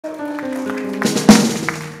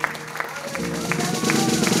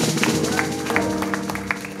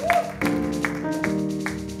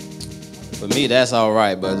Me, that's all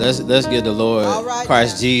right. But let's give the Lord right,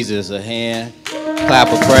 Christ Jesus a hand. Clap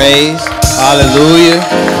of praise. Hallelujah.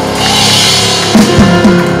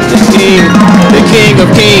 The King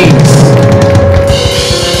of Kings.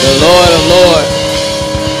 The Lord of Lords.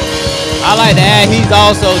 I like to add, he's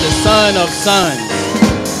also the Son of Sons.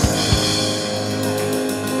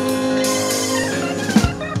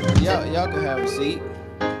 Y'all can have a seat.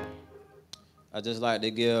 I just like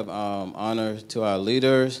to give honor to our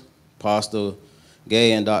leaders, Apostle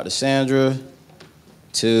Gay and Dr. Sandra,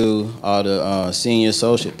 to all the senior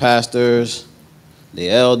associate pastors, the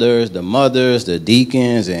elders, the mothers, the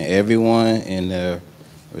deacons, and everyone in their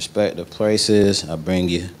respective places. I bring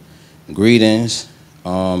you greetings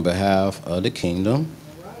on behalf of the kingdom.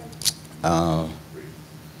 Have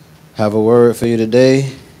a word for you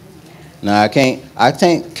today. Now I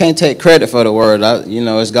can't take credit for the word.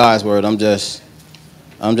 It's God's word. I'm just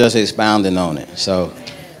expounding on it. So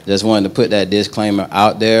just wanted to put that disclaimer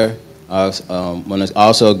out there. Want to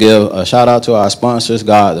also give a shout out to our sponsors,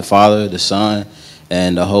 God the Father, the Son,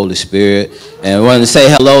 and the Holy Spirit. And I wanted to say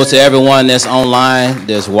hello to everyone that's online,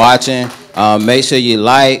 that's watching. Make sure you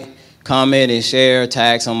like, comment, and share.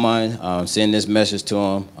 Tag someone. Send this message to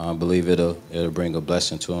them. I believe it'll bring a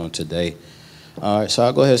blessing to them today. All right, so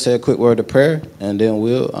I'll go ahead and say a quick word of prayer, and then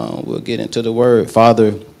we'll get into the word.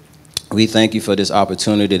 Father, we thank you for this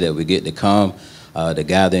opportunity that we get to come, to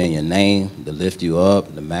gather in your name, to lift you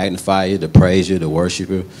up, to magnify you, to praise you, to worship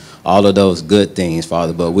you, all of those good things,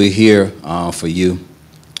 Father. But we're here for you.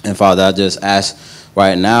 And, Father, I just ask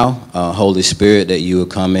right now, Holy Spirit, that you would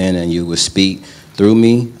come in and you would speak through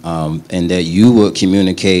me, and that you would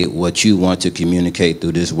communicate what you want to communicate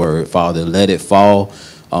through this word. Father, let it fall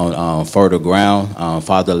on fertile ground.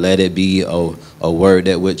 Father, let it be a word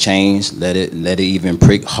that would change. Let it even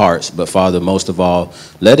prick hearts. But Father, most of all,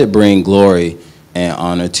 let it bring glory and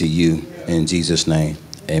honor to you. In Jesus' name,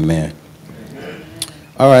 amen.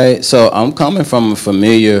 All right, so I'm coming from a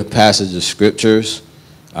familiar passage of scriptures.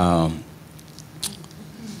 Let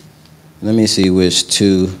me see which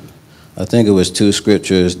two. I think it was two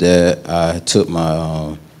scriptures that I took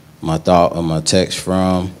my thought or my text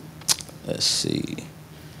from. Let's see.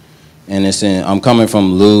 And I'm coming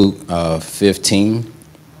from Luke 15.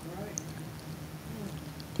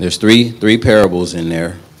 There's three parables in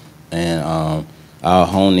there, and I'll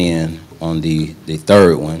hone in on the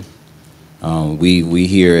third one. We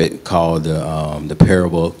hear it called the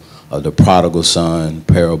parable of the prodigal son,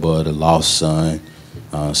 parable of the lost son.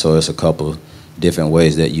 So it's a couple different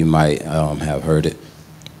ways that you might have heard it.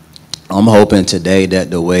 I'm hoping today that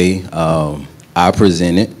the way I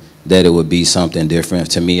present it, that it would be something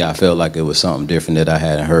different. To me, I felt like it was something different that I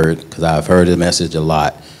hadn't heard, because I've heard the message a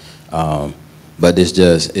lot. But it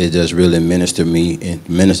just really ministered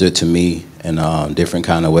to me in a different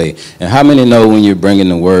kind of way. And how many know when you're bringing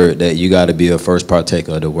the word that you got to be a first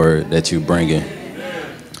partaker of the word that you're bringing?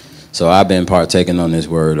 So I've been partaking on this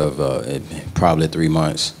word of probably 3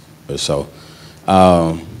 months or so.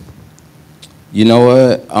 You know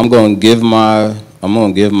what? I'm gonna give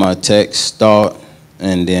my text thought.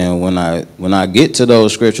 And then when I get to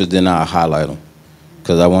those scriptures, then I'll highlight them,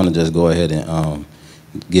 because I want to just go ahead and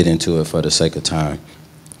get into it for the sake of time.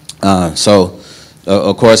 So,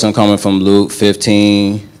 of course, I'm coming from Luke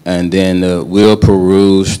 15, and then we'll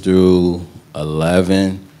peruse through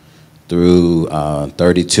 11 through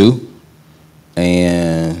 32,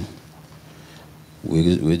 and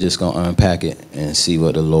we're just going to unpack it and see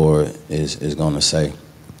what the Lord is going to say.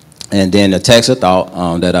 And then the text of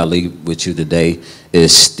thought that I leave with you today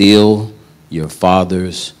is still your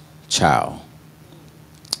father's child.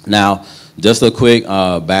 Now, just a quick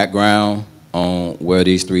background on where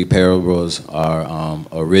these three parables are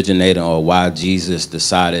originating, or why Jesus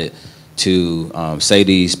decided to say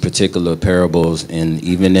these particular parables, and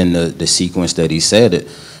even in the sequence that he said it.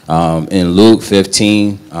 In Luke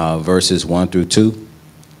 15, verses 1 through 2,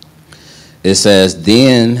 it says,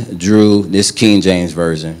 then drew, this King James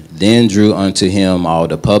Version, then drew unto him all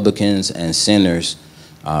the publicans and sinners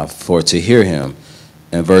for to hear him.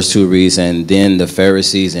 And verse 2 reads, and then the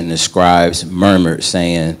Pharisees and the scribes murmured,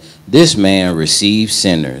 saying, this man receives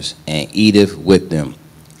sinners and eateth with them.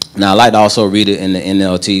 Now, I like to also read it in the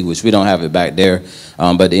NLT, which we don't have it back there,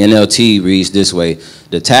 but the NLT reads this way.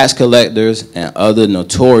 The tax collectors and other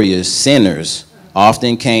notorious sinners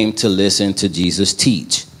often came to listen to Jesus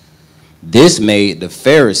teach. This made the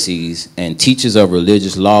Pharisees and teachers of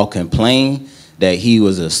religious law complain that he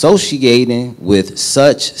was associating with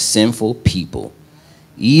such sinful people,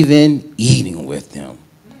 even eating with them.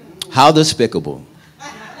 How despicable.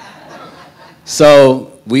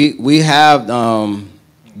 So we have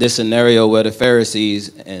this scenario where the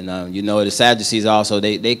Pharisees and you know, the Sadducees also,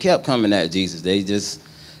 they kept coming at Jesus.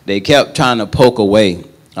 They kept trying to poke away.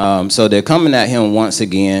 So they're coming at him once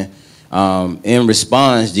again. In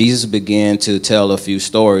response, Jesus began to tell a few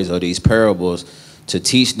stories or these parables to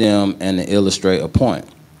teach them and to illustrate a point.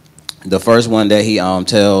 The first one that he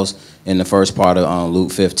tells in the first part of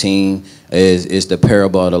Luke 15 is the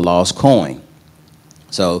parable of the lost coin.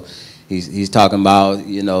 So he's talking about,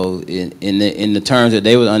 you know, in the terms that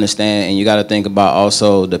they would understand, and you got to think about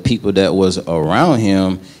also the people that was around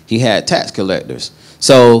him. He had tax collectors.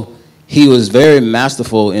 So he was very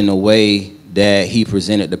masterful in the way that he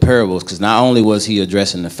presented the parables, because not only was he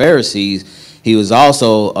addressing the Pharisees, he was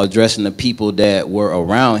also addressing the people that were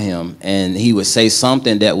around him, and he would say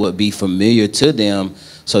something that would be familiar to them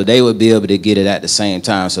so they would be able to get it at the same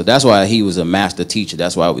time. So that's why he was a master teacher.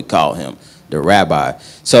 That's why we call him the rabbi.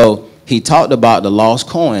 So he talked about the lost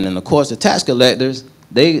coin, and of course the tax collectors,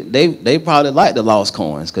 they probably liked the lost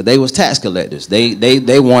coins because they was tax collectors.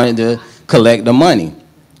 They wanted to collect the money.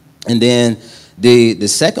 And then the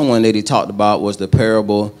second one that he talked about was the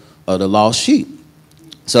parable of the lost sheep.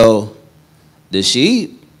 So the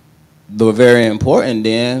sheep were very important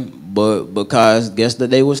then, but because guess that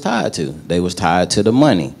they was tied to? They was tied to the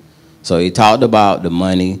money. So he talked about the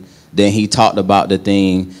money, then he talked about the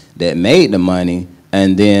thing that made the money,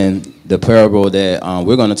 and then the parable that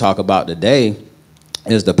we're going to talk about today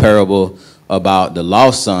is the parable about the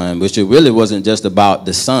lost son, which it really wasn't just about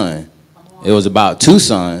the son. It was about two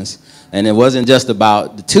sons, and it wasn't just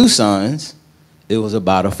about the two sons, it was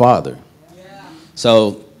about a father. Yeah.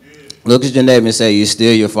 So look at your neighbor and say, you're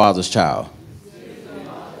still your father's child.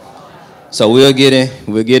 So we'll get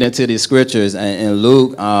into the scriptures in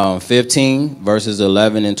Luke 15 verses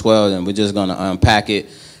 11 and 12, and we're just going to unpack it.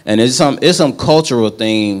 And it's some cultural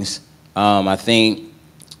things I think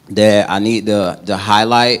that I need to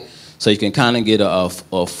highlight so you can kind of get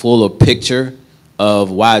a fuller picture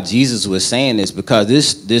of why Jesus was saying this, because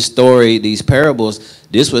this story, these parables,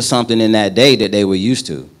 this was something in that day that they were used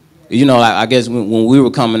to. You know, I guess when we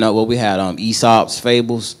were coming up, we had Aesop's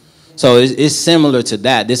fables. So it's similar to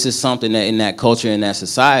that. This is something that in that culture, in that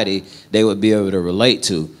society, they would be able to relate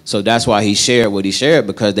to. So that's why he shared what he shared,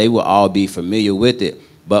 because they would all be familiar with it.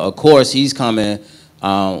 But of course, he's coming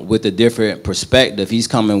with a different perspective. He's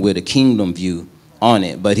coming with a kingdom view on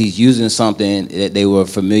it, but he's using something that they were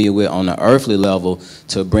familiar with on the earthly level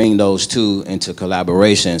to bring those two into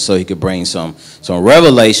collaboration, so he could bring some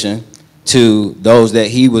revelation to those that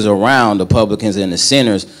he was around, the publicans and the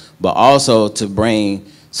sinners, but also to bring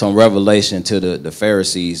some revelation to the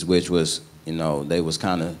Pharisees, which was, you know, they was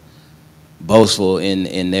kind of boastful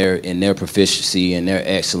in their proficiency and their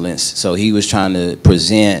excellence. So he was trying to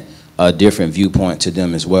present a different viewpoint to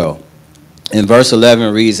them as well. In verse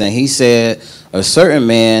 11 reads, and he said, a certain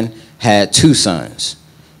man had two sons.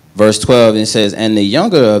 Verse 12, it says, and the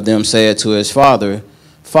younger of them said to his father,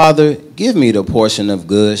 Father, give me the portion of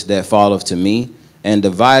goods that falleth to me, and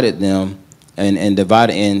divided them,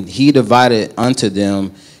 and he divided unto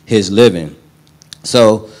them his living.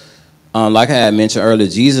 So, like I had mentioned earlier,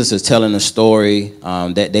 Jesus is telling a story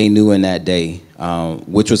that they knew in that day,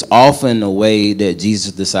 which was often the way that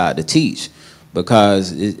Jesus decided to teach,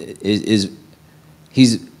 because the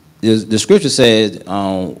scripture says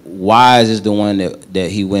wise is the one that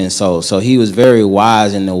he wins souls. So he was very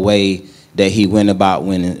wise in the way that he went about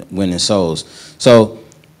winning souls. So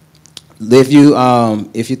if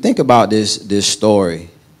you think about this story,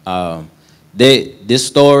 this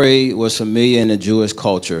story was familiar in the Jewish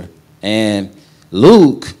culture, and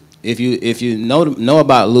Luke, if you know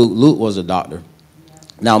about Luke, Luke was a doctor.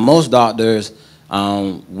 Now most doctors,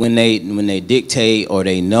 when they dictate or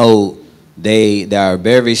they note, they are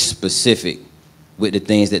very specific with the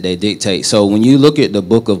things that they dictate. So when you look at the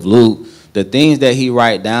book of Luke, the things that he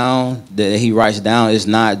writes down is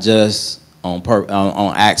not just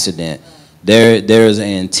on accident. There's an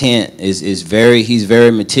intent. He's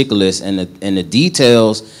very meticulous, and the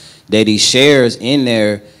details that he shares in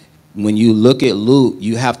there. When you look at Luke,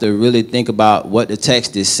 you have to really think about what the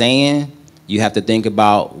text is saying. You have to think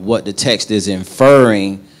about what the text is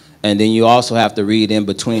inferring. And then you also have to read in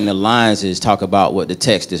between the lines is talk about what the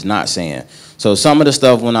text is not saying. So some of the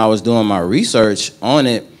stuff when I was doing my research on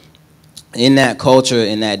it, in that culture,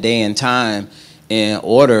 in that day and time, in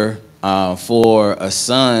order for a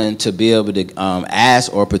son to be able to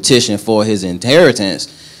ask or petition for his inheritance,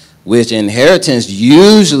 which inheritance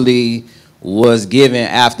usually was given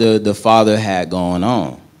after the father had gone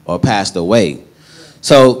on or passed away.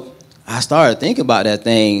 So I started thinking about that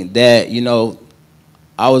thing that, you know,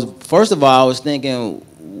 first of all, I was thinking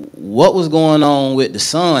what was going on with the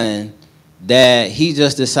son that he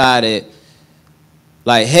just decided,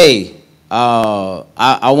 like, hey,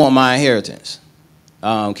 I want my inheritance.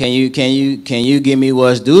 Can you give me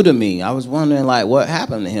what's due to me? I was wondering, like, what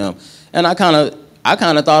happened to him, and I kind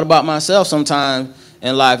of thought about myself sometimes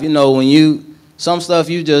in life. You know, when some stuff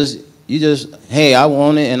you just hey, I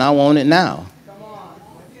want it and I want it now.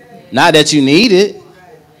 Not that you need it,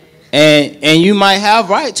 and you might have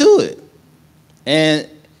right to it. And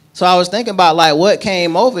so I was thinking about, like, what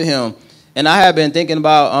came over him, and I have been thinking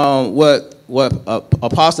about what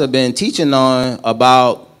Apostle had been teaching on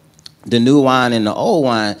about the new wine and the old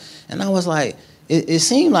wine, and I was like, it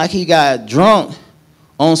seemed like he got drunk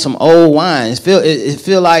on some old wine. It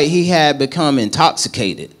feel like he had become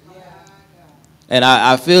intoxicated. And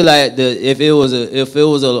I feel like if it was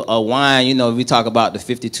a wine, you know, we talk about the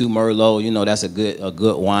 52 Merlot, you know, that's a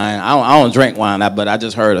good wine. I don't drink wine, but I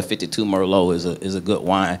just heard a 52 Merlot is a good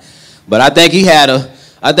wine. But I think he had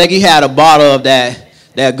a bottle of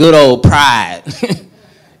that good old Pride.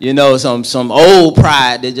 You know, some old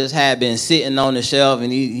Pride that just had been sitting on the shelf,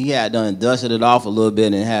 and he had done dusted it off a little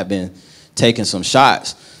bit and had been taking some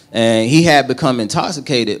shots. And he had become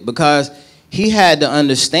intoxicated because he had to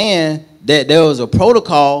understand that there was a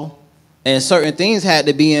protocol and certain things had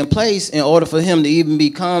to be in place in order for him to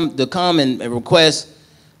even come and request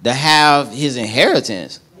to have his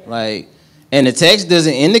inheritance. Like, and the text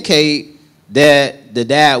doesn't indicate that the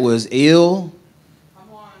dad was ill.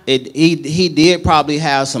 He did probably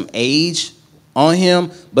have some age on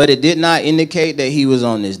him, but it did not indicate that he was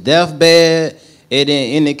on his deathbed. It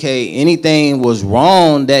didn't indicate anything was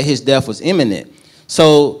wrong, that his death was imminent.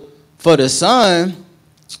 So for the son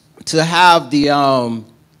to have the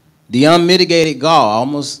unmitigated gall, I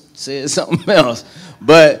almost said something else,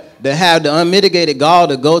 but to have the unmitigated gall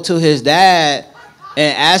to go to his dad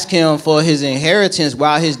and ask him for his inheritance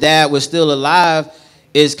while his dad was still alive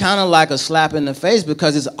is kind of like a slap in the face,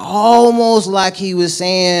 because it's almost like he was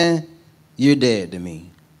saying, "You're dead to me."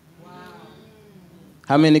 Wow.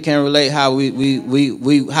 How many can relate how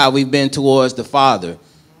we've been towards the Father?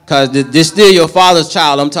 Because this still your Father's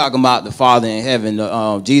child. I'm talking about the Father in heaven.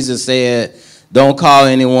 Jesus said, "Don't call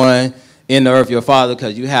anyone in the earth your Father,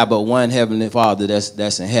 because you have but one heavenly Father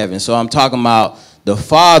that's in heaven." So I'm talking about the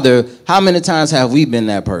Father. How many times have we been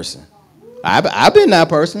that person? I've been that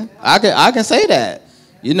person. I can say that.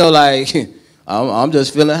 You know, like, I'm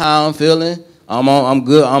just feeling how I'm feeling. I'm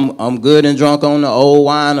good. I'm good and drunk on the old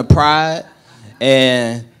wine of pride.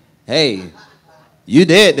 And hey, you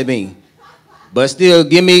dead to me, but still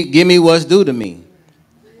give me what's due to me.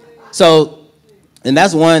 So, and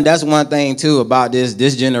that's one thing too about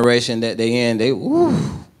this generation that they in.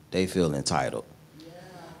 They feel entitled.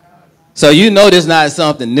 So you know this not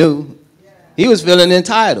something new. He was feeling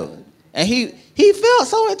entitled, and he felt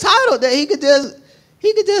so entitled that he could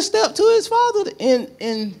just step to his father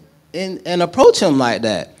and approach him like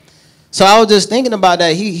that. So I was just thinking about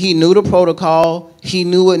that. He knew the protocol. He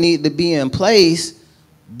knew what needed to be in place,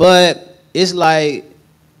 but it's like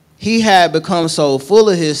he had become so full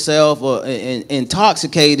of himself or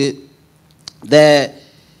intoxicated that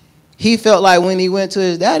he felt like when he went to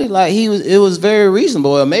his daddy, like it was very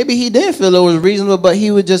reasonable. Or maybe he didn't feel it was reasonable, but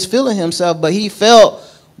he was just feeling himself. But he felt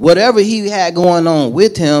whatever he had going on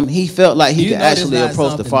with him, he felt like he could actually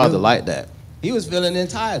approach the Father like that. He was feeling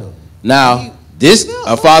entitled. Now,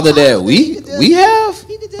 a father that we have,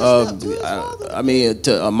 I mean,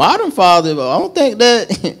 to a modern father, I don't think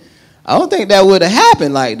that would have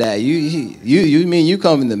happened like that. You mean you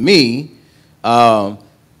coming to me, and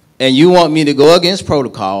you want me to go against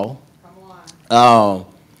protocol? And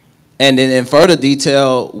then in further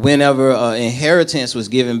detail, whenever inheritance was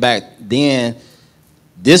given back then,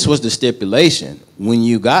 this was the stipulation. When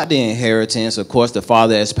you got the inheritance, of course, the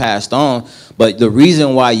father has passed on. But the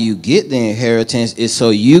reason why you get the inheritance is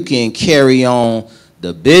so you can carry on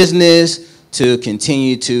the business to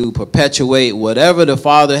continue to perpetuate whatever the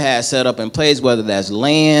father has set up in place, whether that's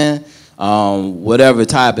land, whatever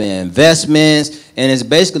type of investments. And it's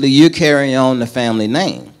basically you carrying on the family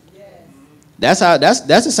name. That's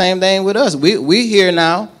the same thing with us. We here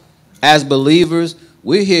now as believers.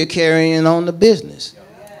 We're here carrying on the business.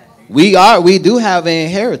 We do have an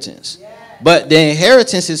inheritance, but the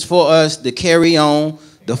inheritance is for us to carry on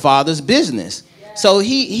the Father's business. So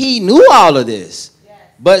he knew all of this,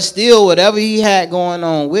 but still, whatever he had going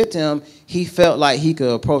on with him, he felt like he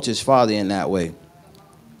could approach his father in that way.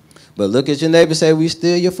 But look at your neighbor and say, "We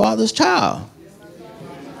still your father's child."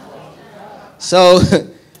 So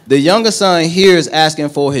the younger son here is asking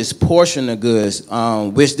for his portion of goods,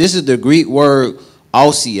 which this is the Greek word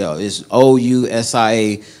ousia, is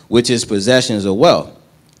O-U-S-I-A, which is possessions of wealth.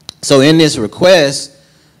 So in this request,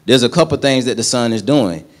 there's a couple things that the son is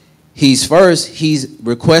doing. He's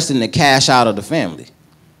requesting the cash out of the family.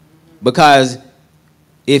 Because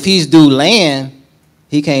if he's due land,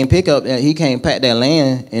 he can't pack that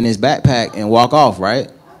land in his backpack and walk off, right?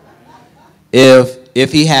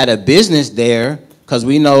 If he had a business there, because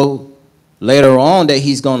we know later on that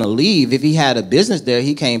he's going to leave. If he had a business there,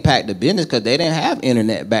 he can't pack the business because they didn't have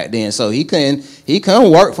internet back then. So he couldn't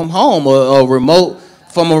work from home or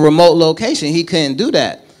from a remote location. He couldn't do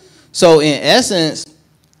that. So in essence,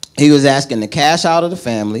 he was asking the cash out of the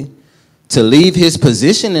family, to leave his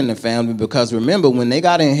position in the family, because remember, when they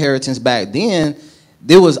got inheritance back then,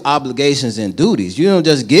 there was obligations and duties. You don't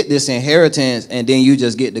just get this inheritance and then you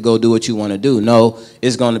just get to go do what you want to do. No,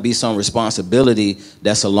 it's going to be some responsibility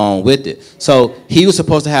that's along with it. So he was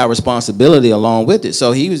supposed to have responsibility along with it.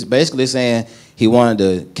 So he was basically saying he wanted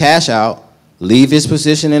to cash out, leave his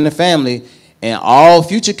position in the family, and all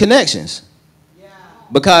future connections.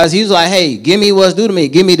 Because he was like, hey, give me what's due to me.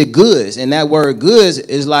 Give me the goods. And that word goods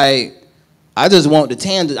is like, I just want the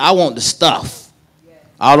tangible. I want the stuff.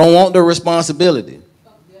 I don't want the responsibility.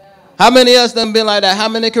 How many of us done been like that? How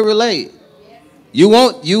many can relate? You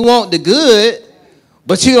want the good,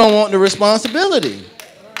 but you don't want the responsibility.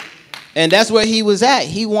 And that's where he was at.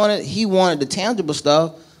 He wanted the tangible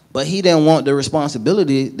stuff, but he didn't want the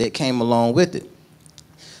responsibility that came along with it.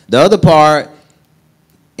 The other part,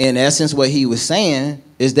 in essence, what he was saying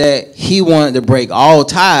is that he wanted to break all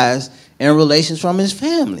ties and relations from his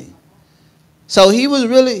family. So he was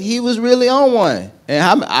really on one.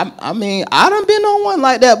 And I mean, I done been on one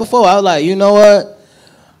like that before. I was like, you know what?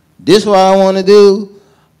 This is what I want to do.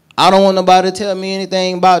 I don't want nobody to tell me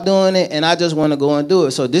anything about doing it, and I just want to go and do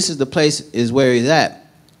it. So this is the place is where he's at.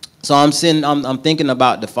 So I'm thinking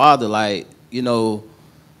about the father, like, you know,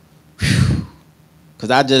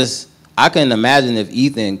 because I couldn't imagine if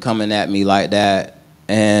Ethan coming at me like that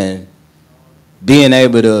and being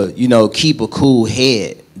able to, you know, keep a cool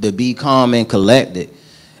head, to be calm and collected.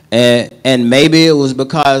 And maybe it was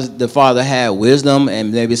because the father had wisdom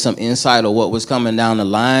and maybe some insight of what was coming down the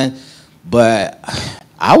line, but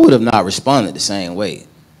I would have not responded the same way.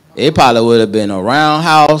 It probably would have been a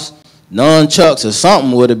roundhouse, nunchucks, or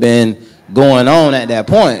something would have been going on at that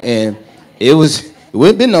point, and it would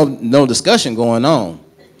have been no discussion going on.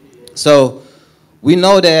 So we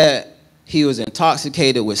know that he was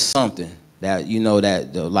intoxicated with something. That, you know,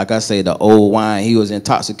 that, like I say, the old wine, he was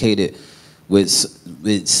intoxicated with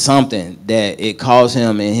something that it caused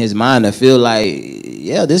him in his mind to feel like,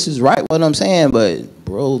 yeah, this is right what I'm saying, but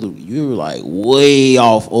bro, you're like way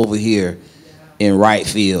off over here in right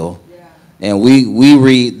field. And we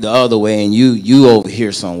read the other way and you over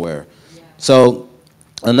here somewhere. So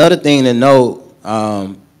another thing to note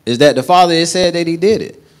is that the father had said that he did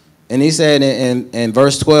it. And he said in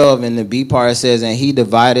verse 12 in the B part, it says, and he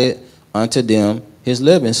divided unto them his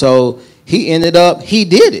living. So he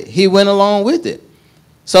did it. He went along with it.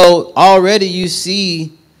 So already you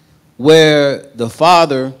see where the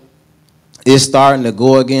father is starting to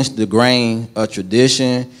go against the grain of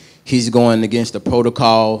tradition. He's going against the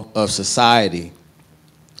protocol of society.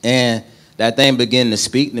 And that thing began to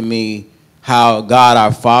speak to me how God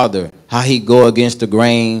our Father, how he go against the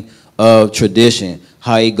grain of tradition,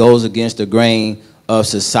 how he goes against the grain of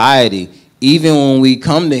society. Even when we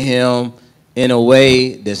come to him in a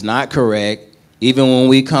way that's not correct, even when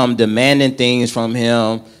we come demanding things from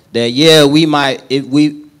him that, yeah, we might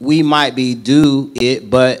be due it,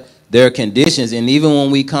 but there are conditions. And even when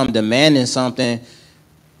we come demanding something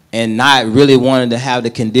and not really wanting to have the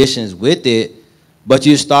conditions with it, but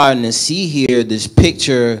you're starting to see here this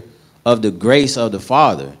picture of the grace of the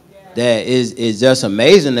Father that is just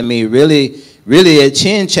amazing to me. Really, really, it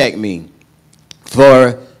chin checked me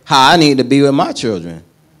for how I need to be with my children.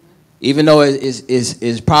 Even though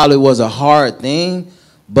it probably was a hard thing,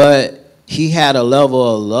 but he had a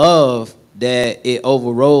level of love that it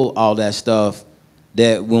overrode all that stuff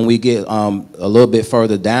that when we get a little bit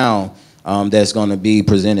further down, that's going to be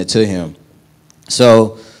presented to him.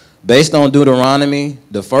 So based on Deuteronomy,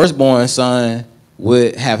 the firstborn son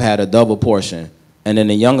would have had a double portion, and then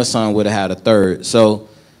the younger son would have had a third. So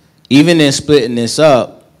even in splitting this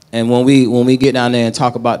up, and when we get down there and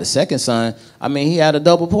talk about the second son, I mean, he had a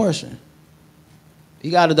double portion. He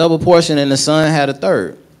got a double portion, and the son had a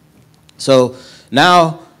third. So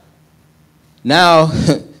now,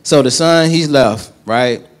 so the son, he's left,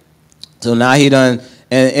 right? So now he done,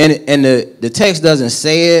 and the text doesn't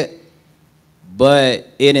say it, but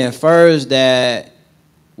it infers that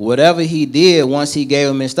whatever he did once he gave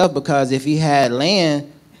him his stuff, because if he had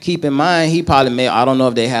land, keep in mind, he probably made, I don't know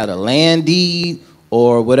if they had a land deed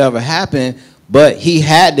or whatever happened, but he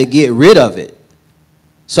had to get rid of it.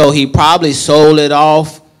 So he probably sold it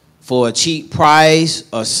off for a cheap price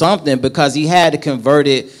or something because he had to convert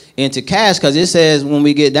it into cash. Because it says when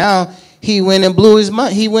we get down, he went and blew his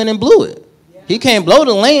money. He went and blew it. He can't blow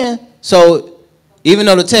the land. So even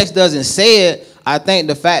though the text doesn't say it, I think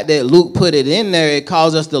the fact that Luke put it in there, it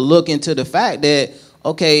caused us to look into the fact that,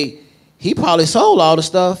 okay, he probably sold all the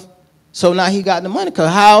stuff. So now he got the money.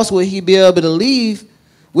 Because how else would he be able to leave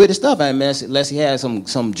with the stuff? I mean, unless he had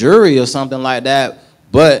some jewelry or something like that.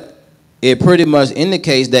 But it pretty much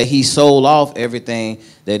indicates that he sold off everything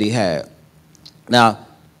that he had. Now,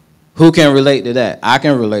 who can relate to that? I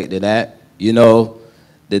can relate to that. You know,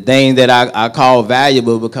 the thing that I call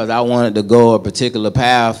valuable because I wanted to go a particular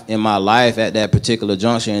path in my life at that particular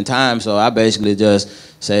juncture in time. So I basically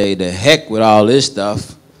just say, the heck with all this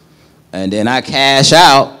stuff. And then I cash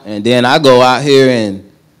out, and then I go out here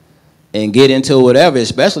and get into whatever,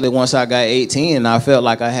 especially once I got 18 and I felt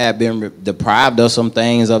like I had been deprived of some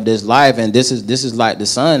things of this life. And this is like the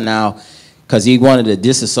son now, because he wanted to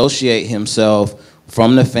disassociate himself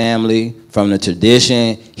from the family, from the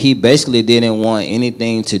tradition. He basically didn't want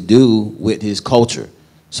anything to do with his culture.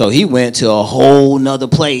 So he went to a whole nother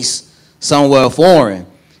place, somewhere foreign.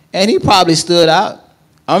 And he probably stood out.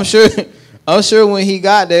 I'm sure when he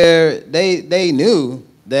got there, they knew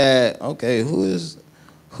that, okay, who is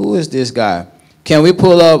this guy? Can we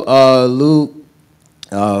pull up Luke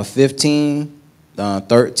 15,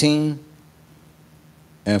 13,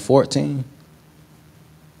 and 14?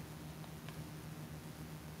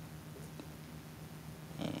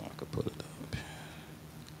 I could put it up.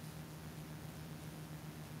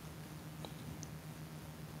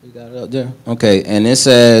 We got it up there? Okay, and it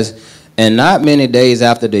says, and not many days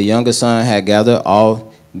after the younger son had gathered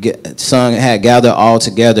all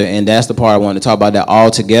together, and that's the part I want to talk about, that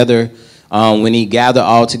all together. When he gathered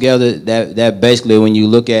all together, that basically, when you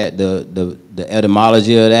look at the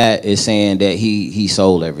etymology of that, is saying that he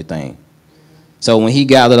sold everything. So when he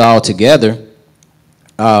gathered all together,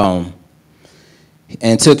 and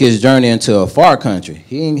took his journey into a far country,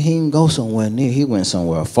 he didn't go somewhere near. He went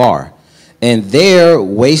somewhere far, and there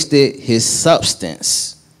wasted his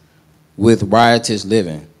substance with riotous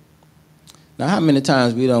living. Now, how many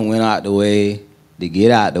times we done went out the way to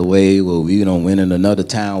get out the way where we done went in another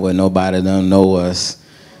town where nobody done know us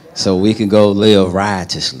so we can go live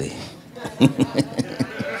riotously?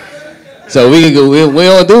 So we can go, we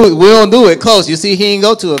don't do it close. You see, he didn't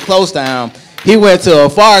go to a close town. He went to a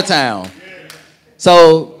far town.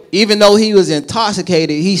 So even though he was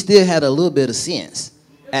intoxicated, he still had a little bit of sense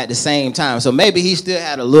at the same time. So maybe he still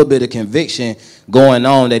had a little bit of conviction going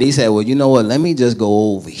on, that he said, well, you know what, let me just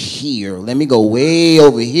go over here. Let me go way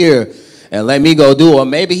over here and let me go do it. Or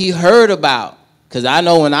maybe he heard about, because I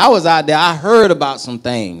know when I was out there, I heard about some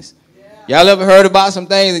things. Y'all ever heard about some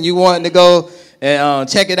things and you wanted to go and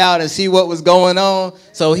check it out and see what was going on?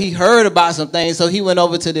 So he heard about some things. So he went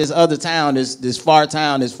over to this other town, this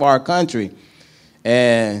far country.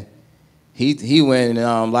 And he went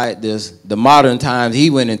like this, the modern times, he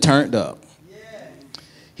went and turned up.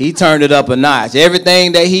 He turned it up a notch.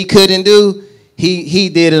 Everything that he couldn't do, he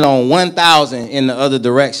did it on 1,000 in the other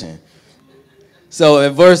direction. So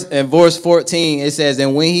in verse 14, it says,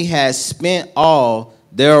 and when he had spent all,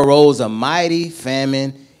 there arose a mighty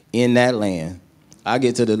famine in that land. I'll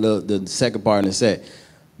get to the second part in a sec.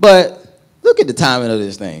 But look at the timing of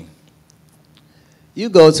this thing. You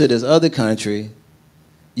go to this other country,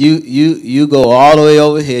 you go all the way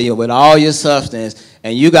over here with all your substance,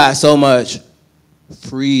 and you got so much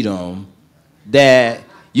freedom that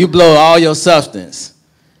you blow all your substance.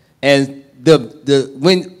 And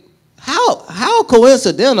how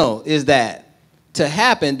coincidental is that to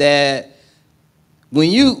happen, that when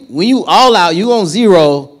you all out, you on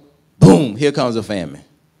zero, boom, here comes a famine.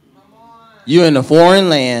 You're in a foreign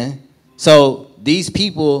land, so these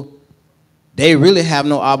people, they really have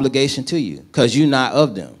no obligation to you because you're not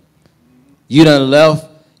of them. You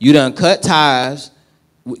done cut ties.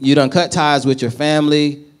 You done cut ties with your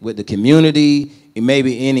family, with the community, and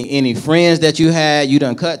maybe any friends that you had. You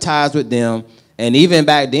done cut ties with them. And even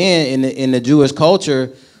back then in the Jewish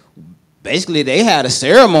culture, basically they had a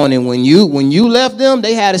ceremony when you left them.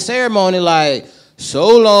 They had a ceremony like,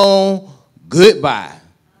 so long, goodbye.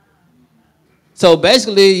 So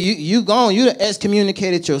basically you gone. You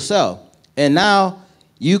excommunicated yourself. And now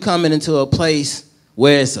you coming into a place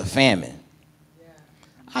where it's a famine.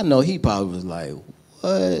 I know he probably was like,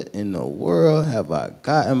 what in the world have I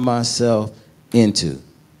gotten myself into?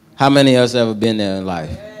 How many of us ever been there in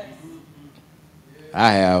life?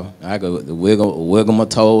 I have. I go wiggle my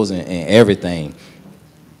toes and everything.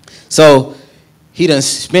 So he done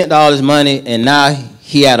spent all his money, and now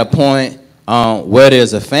he at a point where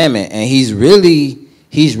there's a famine, and he's really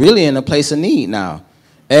in a place of need now,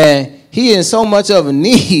 and he in so much of a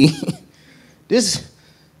need.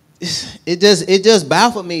 It just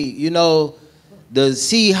baffled me, you know, to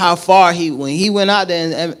see how far when he went out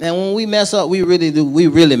there, and when we mess up, we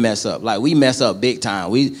really mess up. Like, we mess up big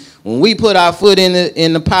time. When we put our foot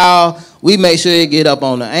in the pile, we make sure it get up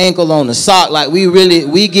on the ankle, on the sock. Like,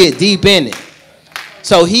 we get deep in it.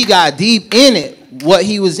 So he got deep in it, what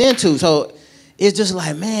he was into. So it's just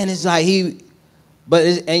like, man, it's like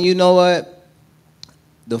and you know what?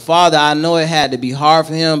 The father, I know it had to be hard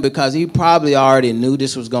for him because he probably already knew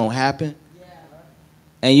this was going to happen.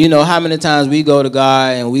 And you know how many times we go to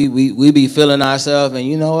God and we be feeling ourselves, and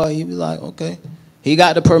you know what? He be like, okay, he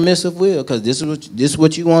got the permissive will, because this is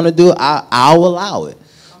what you want to do. I'll allow it.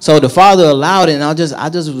 So the father allowed it, and I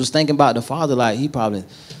just was thinking about the father, like, he probably,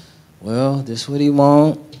 well, this is what he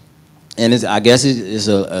want, and I guess it's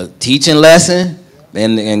a teaching lesson,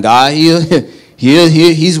 and God,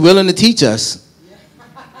 he's willing to teach us.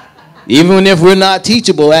 Even if we're not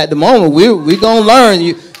teachable at the moment, we're going to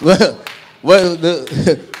learn.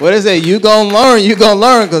 What is it? You're going to learn,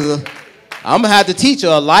 because I'm going to have to teach you.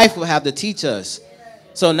 Or life will have to teach us.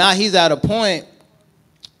 So now he's at a point,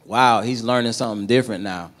 wow, he's learning something different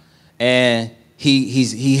now. And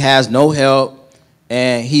he has no help,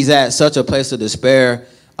 and he's at such a place of despair.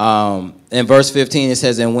 In verse 15, it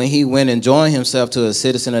says, and when he went and joined himself to a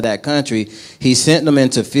citizen of that country, he sent them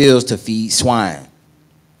into fields to feed swine.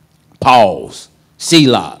 Pause.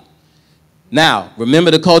 Selah. Now, remember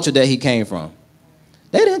the culture that he came from.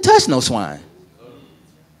 They didn't touch no swine.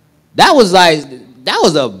 That was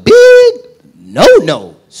a big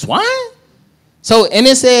no. Swine? So, and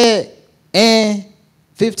it said, and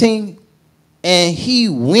 15, and he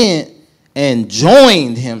went and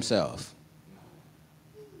joined himself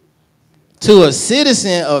to a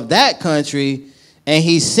citizen of that country, and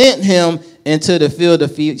he sent him into the field to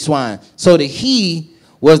feed swine. So the he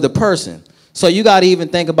was the person. So you got to even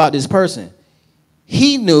think about this person.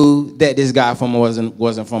 He knew that this guy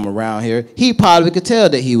wasn't from around here. He probably could tell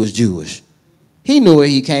that he was Jewish. He knew where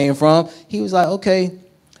he came from. He was like, okay,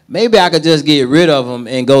 maybe I could just get rid of him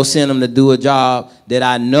and go send him to do a job that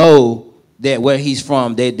I know that where he's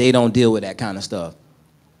from, they don't deal with that kind of stuff.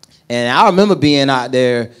 And I remember being out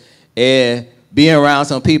there and being around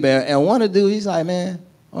some people, and one of the dudes, he's like, man,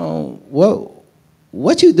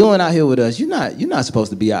 what you doing out here with us? You're not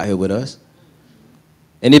supposed to be out here with us.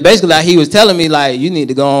 And it basically, like, he was telling me, like, you need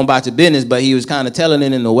to go on about your business, but he was kind of telling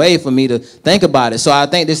it in a way for me to think about it. So I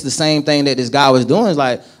think this is the same thing that this guy was doing. It's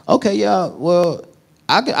like, okay, yeah, well,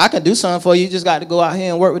 I can do something for you. You just got to go out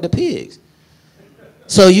here and work with the pigs.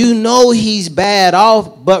 So you know he's bad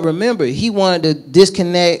off, but remember, he wanted to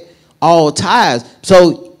disconnect all ties.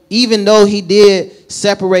 So even though he did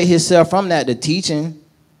separate himself from that, the teaching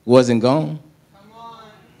wasn't gone.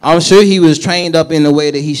 I'm sure he was trained up in the way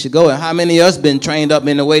that he should go. And how many of us been trained up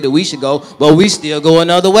in the way that we should go, but we still go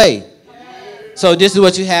another way? So this is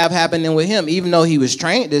what you have happening with him. Even though he was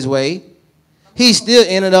trained this way, he still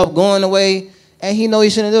ended up going the way, and he know he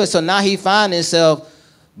shouldn't do it. So now he find himself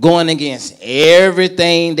going against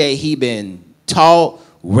everything that he been taught,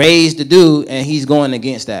 raised to do, and he's going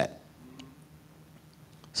against that.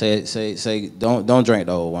 Say, don't drink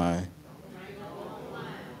the old wine.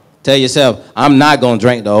 Tell yourself, I'm not going to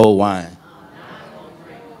drink the old wine.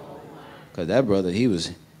 Because that brother, he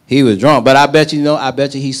was drunk. But I bet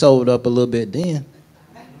you he sobered up a little bit then.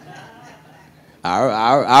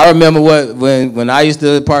 I remember when I used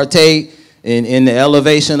to partake in the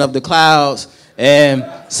elevation of the clouds, and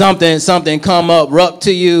something come up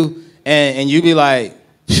to you, and you be like,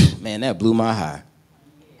 man, that blew my high.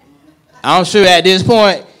 I'm sure at this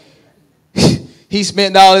point, he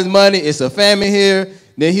spent all his money. It's a famine here.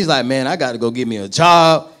 Then he's like, man, I got to go get me a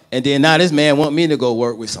job. And then now this man want me to go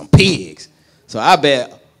work with some pigs. So I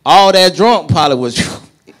bet all that drunk probably was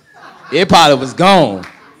gone.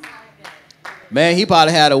 Man, he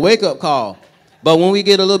probably had a wake-up call. But when we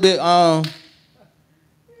get a little bit, I'm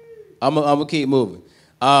going to keep moving.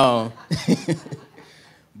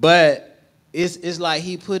 But it's like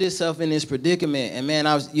he put himself in this predicament. And man,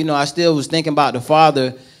 I still was thinking about the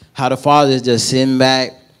father, how the father is just sitting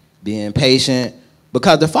back, being patient.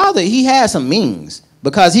 Because the father, he had some means.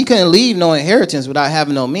 Because he couldn't leave no inheritance without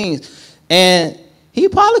having no means. And he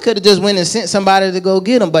probably could have just went and sent somebody to go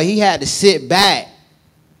get him. But he had to sit back.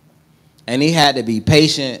 And he had to be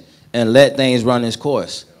patient and let things run its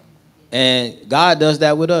course. And God does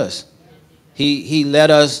that with us. He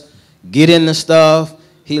let us get into stuff.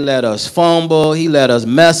 He let us fumble. He let us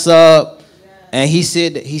mess up. And he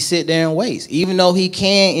sit there and waits. Even though he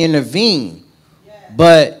can intervene.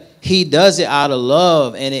 But he does it out of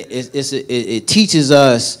love, and it teaches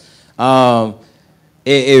us.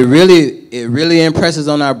 It really impresses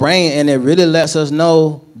on our brain, and it really lets us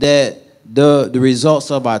know that the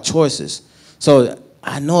results of our choices. So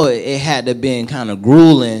I know it had to been kind of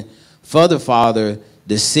grueling for the father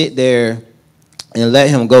to sit there and let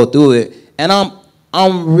him go through it. And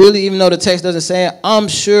I'm really, even though the text doesn't say it, I'm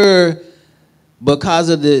sure because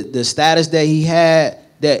of the status that he had,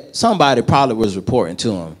 that somebody probably was reporting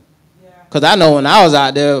to him. Because I know when I was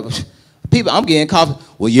out there, people, I'm getting coffee.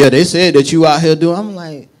 Well, yeah, they said that you out here doing. I'm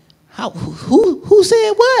like, who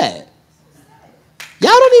said what?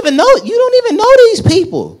 Y'all don't even know. You don't even know these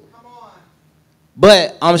people.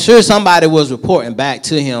 But I'm sure somebody was reporting back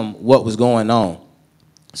to him what was going on.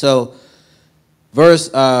 So,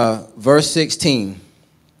 verse 16.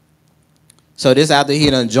 So this after he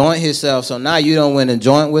done joined himself. So now you done went and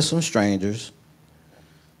joined with some strangers.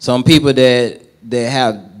 Some people that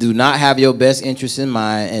do not have your best interest in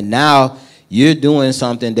mind. And now you're doing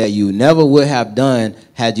something that you never would have done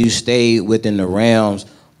had you stayed within the realms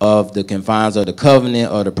of the confines of the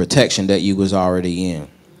covenant or the protection that you was already in.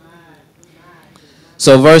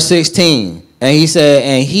 So verse 16, and he said,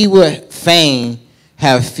 and he would fain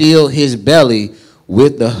have filled his belly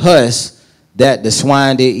with the husk that the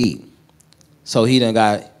swine did eat. So he done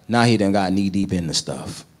got knee deep in the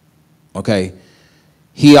stuff. Okay.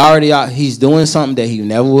 He's doing something that he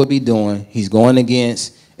never would be doing. He's going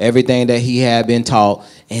against everything that he had been taught.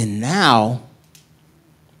 And now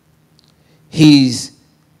he's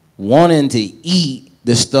wanting to eat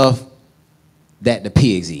the stuff that the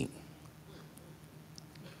pigs eat.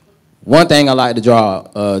 One thing I like to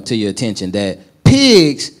draw to your attention, that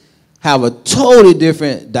pigs have a totally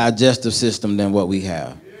different digestive system than what we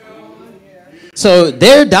have. So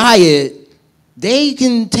their diet, they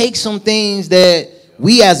can take some things that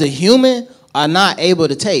we as a human are not able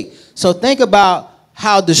to take. So think about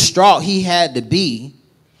how distraught he had to be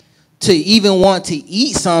to even want to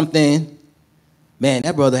eat something. Man,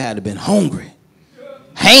 that brother had to have been hungry.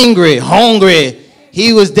 Hungry.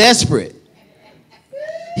 He was desperate.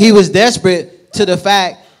 He was desperate to the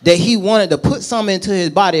fact that he wanted to put something into his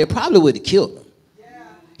body. It probably would have killed him.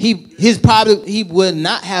 He would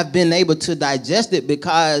not have been able to digest it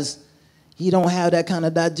because he don't have that kind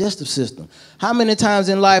of digestive system. How many times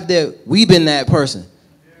in life that we've been that person?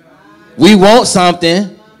 We want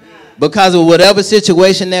something because of whatever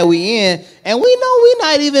situation that we in, and we know we're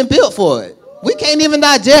not even built for it. We can't even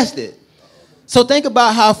digest it. So think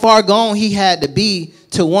about how far gone he had to be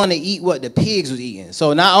to want to eat what the pigs was eating.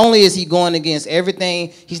 So not only is he going against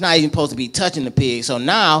everything, he's not even supposed to be touching the pig. So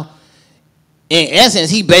now, in essence,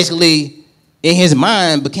 he basically, in his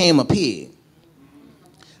mind, became a pig.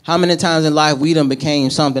 How many times in life we done became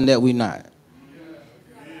something that we not?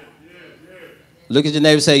 Look at your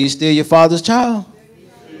neighbor and say, you still your father's child?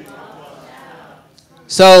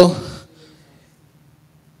 So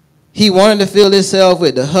he wanted to fill himself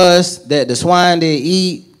with the husk that the swine did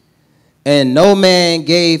eat, and no man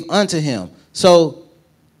gave unto him. So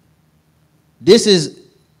this is,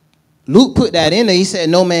 Luke put that in there. He said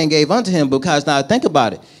no man gave unto him because now think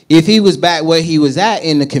about it. If he was back where he was at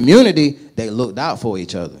in the community, they looked out for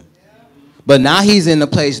each other. But now he's in a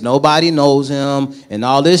place nobody knows him and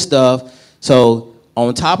all this stuff. So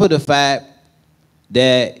on top of the fact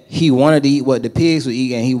that he wanted to eat what the pigs would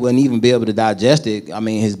eat and he wouldn't even be able to digest it. I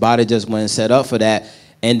mean, his body just wasn't set up for that.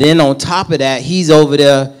 And then on top of that, he's over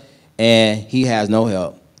there and he has no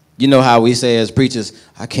help. You know how we say as preachers,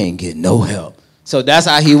 I can't get no help. So that's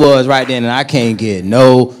how he was right then, and I can't get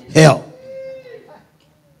no help.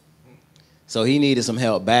 So he needed some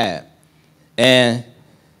help bad. And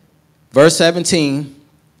verse 17,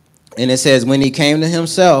 and it says, when he came to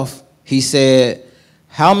himself, he said,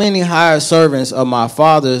 how many hired servants of my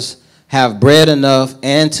father's have bread enough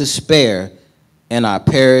and to spare, and I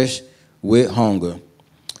perish with hunger?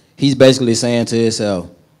 He's basically saying to himself,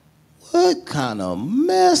 what kind of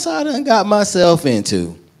mess I done got myself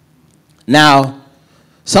into? Now,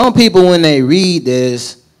 some people, when they read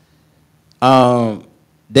this,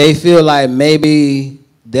 they feel like maybe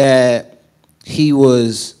that he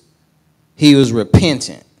was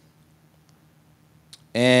repentant.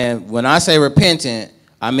 And when I say repentant,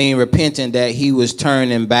 I mean repentant that he was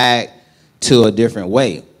turning back to a different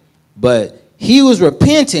way. But he was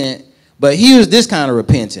repentant, but he was this kind of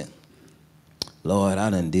repentant. Lord, I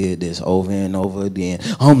done did this over and over again.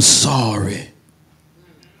 I'm sorry.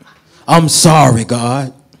 I'm sorry,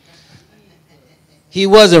 God. He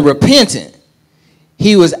wasn't repentant.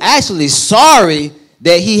 He was actually sorry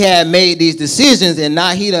that he had made these decisions and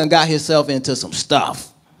now he done got himself into some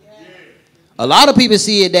stuff. A lot of people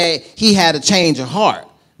see it that he had a change of heart.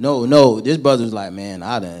 No. This brother was like, man,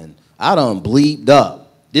 I done bleeped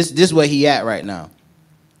up. This where he at right now.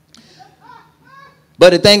 But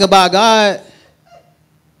the thing about God,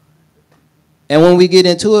 and when we get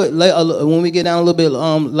into it, when we get down a little bit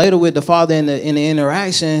later with the Father in the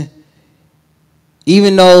interaction,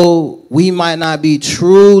 even though we might not be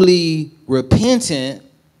truly repentant,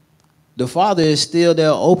 the Father is still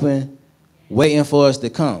there open, waiting for us to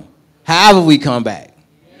come. However we come back.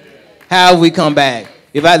 However we come back.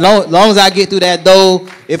 Long as I get through that door,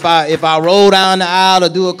 if I roll down the aisle or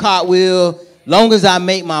do a cartwheel, long as I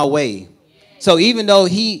make my way. So even though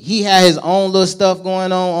he had his own little stuff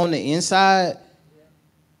going on the inside,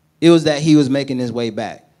 it was that he was making his way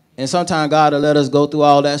back. And sometimes God will let us go through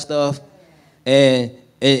all that stuff, and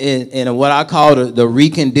what I call the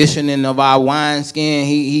reconditioning of our wineskin.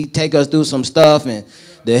 He take us through some stuff and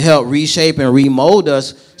to help reshape and remold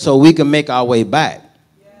us so we can make our way back.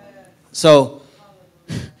 So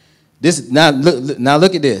this now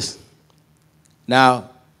look at this.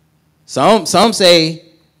 Now some say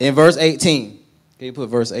in verse 18. Can you put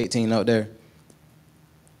verse 18 up there?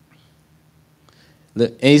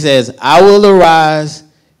 And he says, I will arise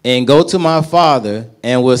and go to my father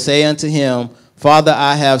and will say unto him, Father,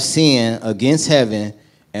 I have sinned against heaven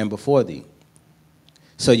and before thee.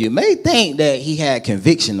 So you may think that he had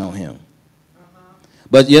conviction on him.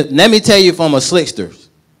 But let me tell you from a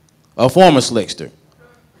former slickster.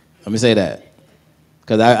 Let me say that.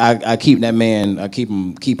 Because I keep that man, I keep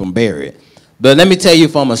him buried. But let me tell you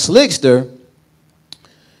from a slickster,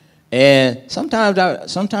 and sometimes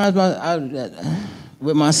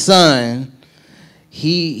with my son,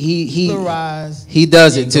 he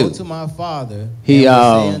does it too. Go to my father. He and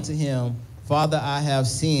will say unto him, Father, I have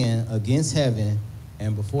sinned against heaven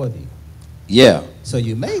and before thee. Yeah. So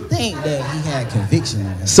you may think that he had conviction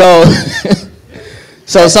on him.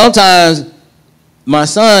 So sometimes my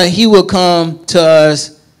son, he will come to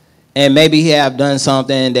us and maybe he have done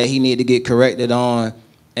something that he need to get corrected on,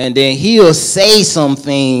 and then he'll say some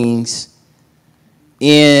things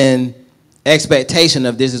in expectation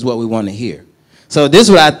of this is what we want to hear. So this is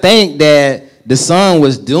what I think that the son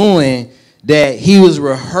was doing, that he was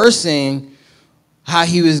rehearsing how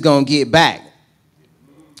he was going to get back.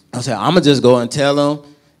 I said, I'm going to just go and tell him,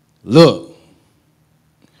 look,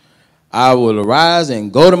 I will arise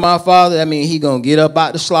and go to my father. That means he going to get up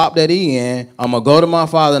out the slop that he in. I'm going to go to my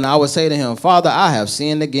father and I will say to him, Father, I have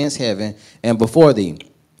sinned against heaven and before thee.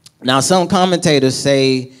 Now, some commentators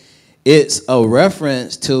say it's a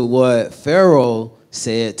reference to what Pharaoh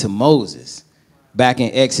said to Moses back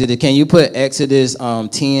in Exodus. Can you put Exodus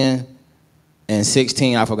 10 and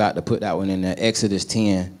 16? I forgot to put that one in there. Exodus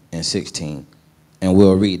 10 and 16. And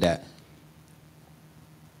we'll read that.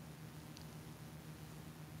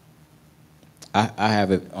 I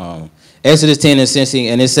have it. Exodus 10 and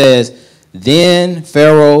 16. And it says, Then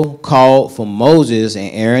Pharaoh called for Moses and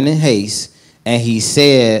Aaron in haste, and he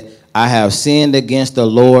said, I have sinned against the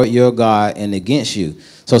Lord your God and against you.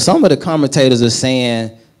 So some of the commentators are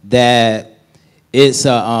saying that it's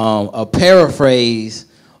a paraphrase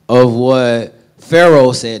of what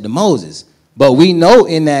Pharaoh said to Moses. But we know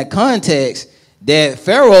in that context that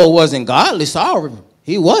Pharaoh wasn't godly sorry.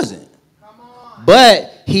 He wasn't.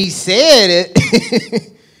 But he said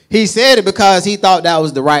it. He said it because he thought that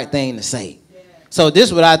was the right thing to say. So this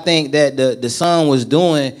is what I think that the son was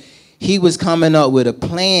doing. He was coming up with a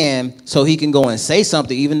plan so he can go and say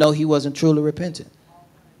something even though he wasn't truly repentant.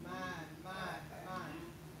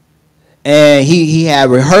 And he had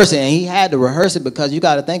rehearsed it, and he had to rehearse it because you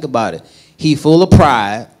got to think about it. He full of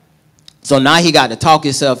pride. So now he got to talk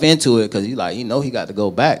himself into it because he got to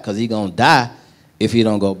go back because he going to die if he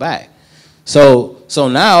don't go back. So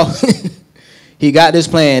now he got this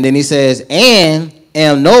plan. Then he says, and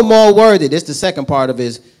am no more worthy. This is the second part of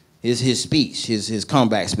his speech, his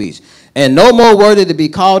comeback speech. And no more worthy to be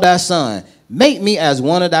called thy son. Make me as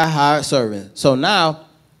one of thy hired servants. So now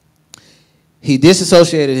he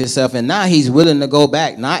disassociated himself, and now he's willing to go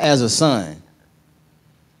back, not as a son.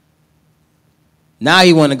 Now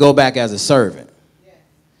he want to go back as a servant.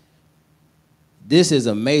 This is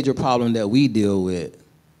a major problem that we deal with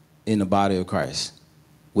in the body of Christ,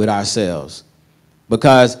 with ourselves.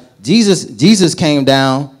 Because Jesus came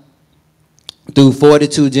down through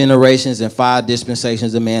 42 generations and 5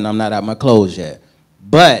 dispensations of men. I'm not at my close yet.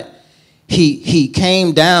 But he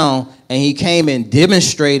came down and he came and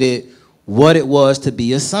demonstrated what it was to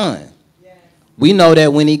be a son. Yeah. We know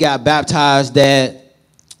that when he got baptized that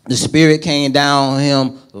the Spirit came down on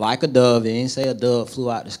him like a dove. It didn't say a dove flew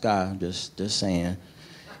out the sky. I'm just saying.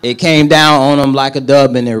 It came down on him like a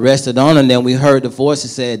dove and it rested on him. Then we heard the voice that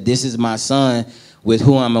said, this is my son with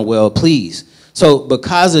whom I'm well pleased. So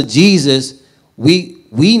because of Jesus,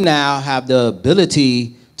 we now have the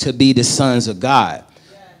ability to be the sons of God.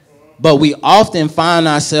 But we often find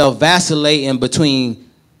ourselves vacillating between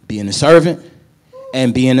being a servant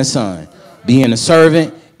and being a son. Being a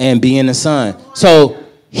servant and being a son. So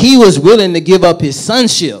he was willing to give up his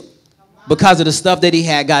sonship because of the stuff that he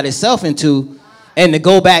had got himself into and to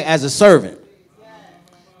go back as a servant.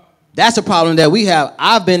 That's a problem that we have.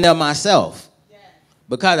 I've been there myself.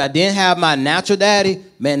 Because I didn't have my natural daddy,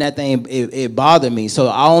 man, that thing, it bothered me. So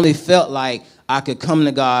I only felt like I could come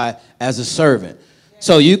to God as a servant.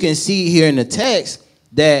 So you can see here in the text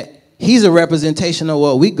that he's a representation of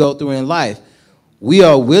what we go through in life. We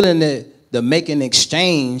are willing to make an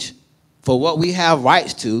exchange for what we have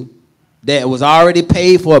rights to that was already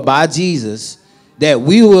paid for by Jesus, that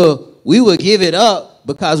we will give it up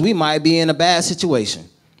because we might be in a bad situation.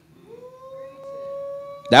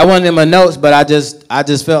 That wasn't in my notes, but I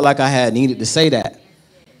just felt like I had needed to say that.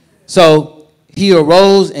 So he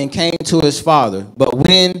arose and came to his father, but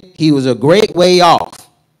when he was a great way off.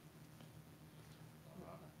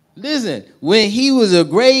 Listen, when he was a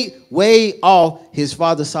great way off, his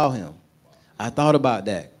father saw him. I thought about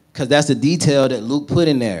that because that's the detail that Luke put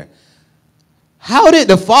in there. How did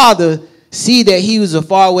the father see that he was a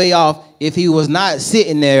far way off if he was not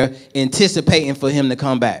sitting there anticipating for him to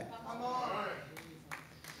come back?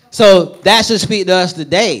 So that should speak to us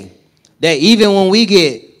today, that even when we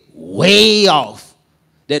get way off,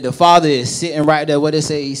 that the Father is sitting right there. What they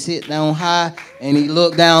say, he sit down high and he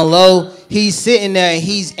look down low. He's sitting there and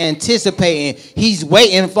he's anticipating. He's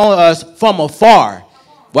waiting for us from afar.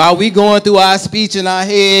 While we going through our speech in our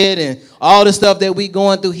head and all the stuff that we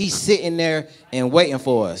going through, he's sitting there and waiting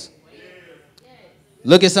for us.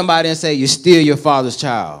 Look at somebody and say, you're still your Father's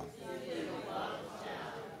child.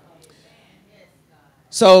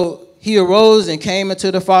 So he arose and came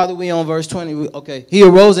into the Father. We on verse 20. Okay. He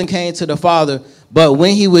arose and came to the Father, but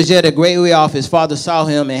when he was yet a great way off, his father saw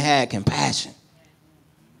him and had compassion.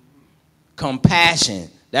 Compassion.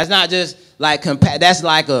 That's not just like that's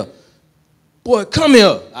like a, boy, come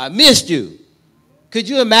here. I missed you. Could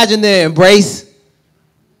you imagine the embrace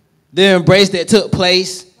that took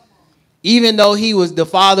place? Even though the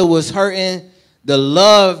father was hurting, the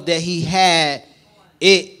love that he had,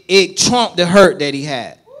 it trumped the hurt that he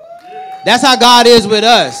had. That's how God is with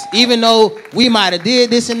us. Even though we might have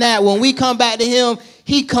did this and that, when we come back to him,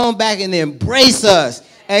 he come back and embrace us.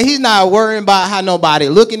 And he's not worrying about how nobody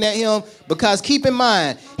looking at him, because keep in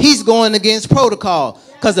mind, he's going against protocol.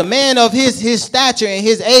 Because a man of his stature and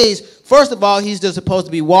his age, first of all, he's just supposed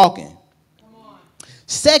to be walking.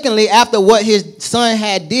 Secondly, after what his son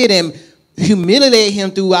had did him, humiliate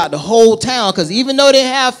him throughout the whole town, because even though they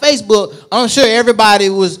have Facebook, I'm sure everybody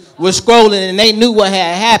was scrolling and they knew what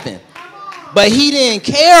had happened. But he didn't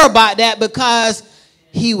care about that because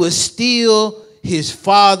he was still his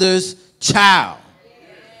father's child.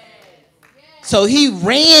 So he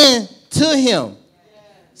ran to him.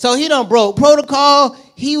 So he done broke protocol.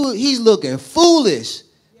 He's looking foolish.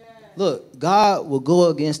 Look, God will go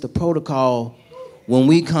against the protocol when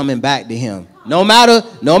we coming back to him. No matter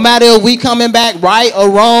if we coming back right or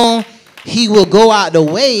wrong, he will go out the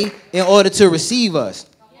way in order to receive us.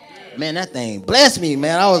 Man, that thing blessed me,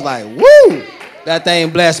 man. I was like, woo, that thing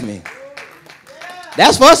blessed me.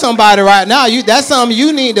 That's for somebody right now. That's something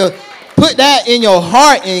you need to put that in your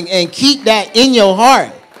heart and keep that in your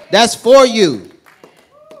heart. That's for you.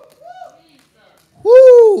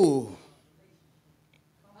 Woo.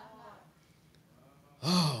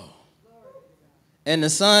 Oh. And the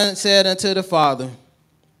son said unto the father,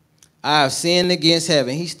 I have sinned against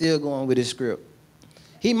heaven. He's still going with his script.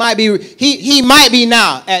 He might be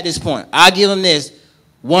now at this point. I'll give him this.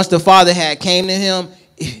 Once the father had came to him,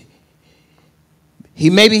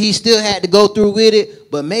 he still had to go through with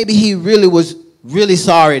it, but maybe he really was really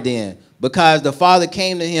sorry then, because the father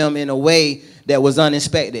came to him in a way that was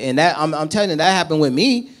unexpected. And that I'm telling you, that happened with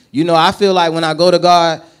me. You know, I feel like when I go to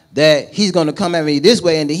God, that he's going to come at me this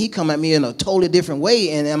way, and then he come at me in a totally different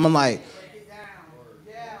way, and I'm like,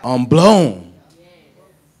 I'm blown.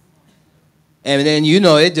 And then, you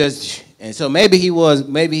know, it just, and so maybe he was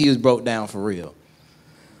broke down for real.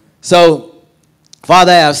 So,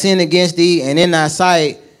 Father, I have sinned against thee and in thy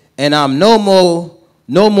sight, and I'm no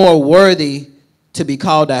more worthy to be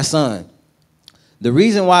called thy son. The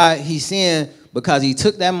reason why he sinned, because he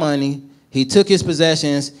took that money, he took his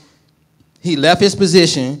possessions, he left his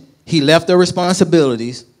position, he left the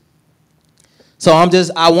responsibilities. So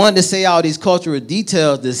I wanted to say all these cultural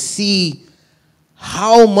details to see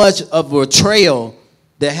how much of a betrayal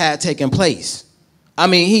that had taken place. I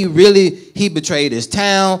mean, he betrayed his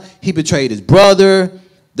town, he betrayed his brother,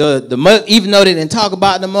 The mother, even though they didn't talk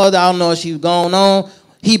about the mother, I don't know if she was going on.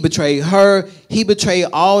 He betrayed her. He betrayed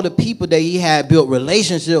all the people that he had built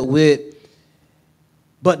relationship with.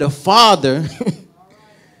 But the father,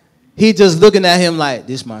 he just looking at him like,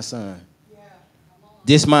 this my son.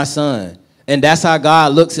 This my son. And that's how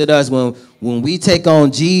God looks at us when we take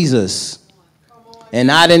on Jesus. And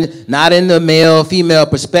not in the male, female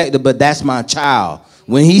perspective, but that's my child.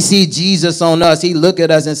 When he see Jesus on us, he look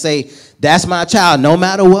at us and say, that's my child, no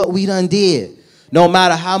matter what we done did. No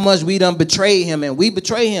matter how much we done betrayed him, and we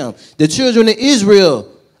betray him. The children of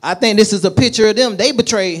Israel, I think this is a picture of them. They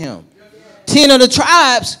betrayed him. 10 of the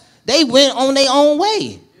tribes, they went on their own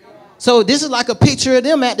way. So this is like a picture of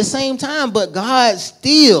them at the same time, but God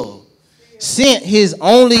still sent his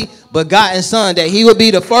only begotten son that he would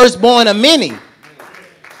be the firstborn of many.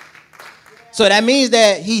 So that means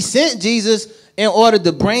that he sent Jesus in order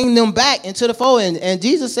to bring them back into the fold. And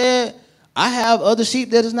Jesus said, I have other sheep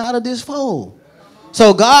that is not of this fold.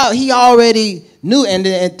 So God, he already knew.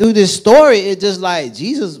 And through this story, it's just like,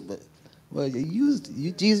 Jesus, well, you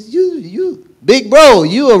big bro,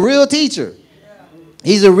 you a real teacher.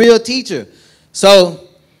 He's a real teacher. So,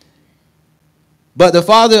 but the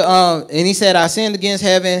father, and he said, I sinned against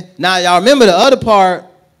heaven. Now, y'all remember the other part,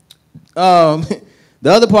 the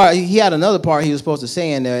other part, he had another part he was supposed to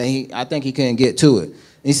say in there, and I think he couldn't get to it.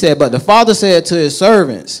 He said, but the father said to his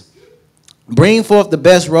servants, bring forth the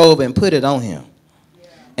best robe and put it on him,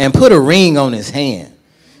 and put a ring on his hand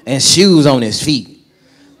and shoes on his feet.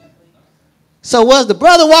 So was the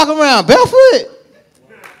brother walking around barefoot?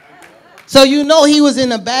 So you know he was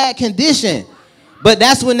in a bad condition. But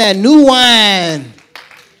that's when that new wine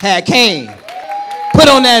had came. Put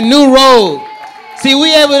on that new robe. See,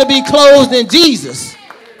 we able to be clothed in Jesus.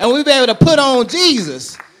 And we be able to put on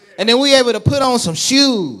Jesus. And then we able to put on some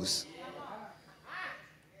shoes.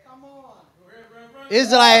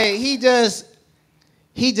 It's like he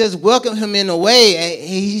just welcomed him in a way, and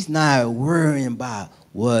he's not worrying about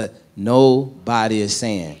what nobody is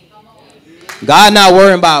saying. God not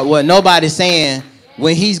worrying about what nobody's saying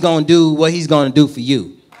when he's going to do what he's going to do for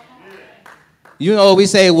you. You know, we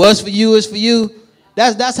say what's for you is for you.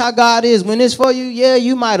 That's how God is. When it's for you, yeah,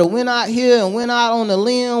 you might have went out here and went out on the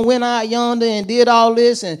limb, went out yonder and did all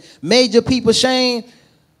this and made your people shame.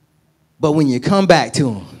 But when you come back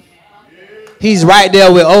to him, he's right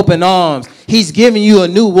there with open arms. He's giving you a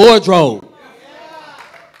new wardrobe.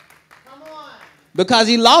 Because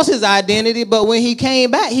he lost his identity, but when he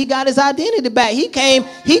came back, he got his identity back. He came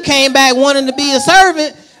back wanting to be a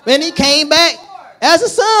servant, and he came back as a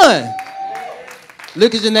son.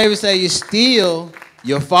 Look at your neighbor and say, you're still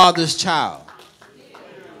your father's child.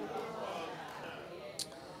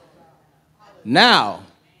 Now,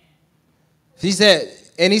 he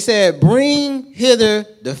said, bring hither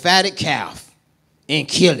the fatted calf and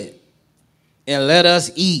kill it, and let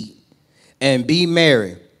us eat and be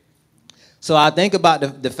merry. So I think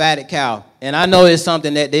about the fatted cow, and I know it's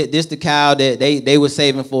something that this the cow that they were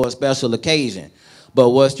saving for a special occasion. But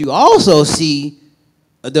what you also see,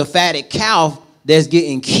 the fatted cow that's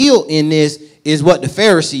getting killed in this is what the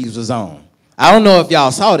Pharisees was on. I don't know if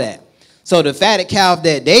y'all saw that. So the fatted cow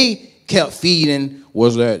that they kept feeding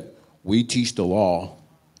was that we teach the law,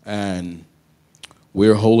 and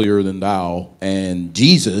we're holier than thou. And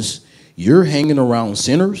Jesus, you're hanging around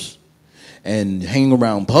sinners and hanging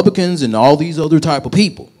around publicans and all these other type of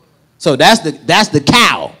people. So that's the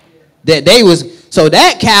cow that they was. So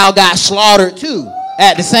that cow got slaughtered too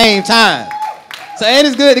at the same time. So ain't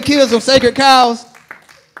it good to kill some sacred cows?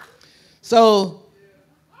 So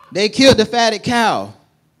they killed the fatted cow,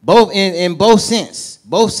 both in both senses.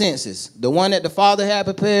 The one that the Father had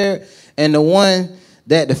prepared and the one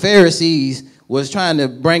that the Pharisees was trying to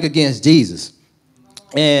bring against Jesus.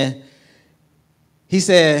 And he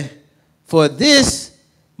said, for this,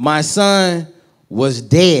 my son was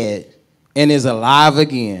dead and is alive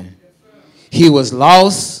again. He was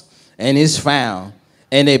lost and is found.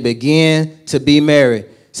 And they began to be merry.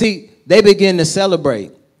 See, they begin to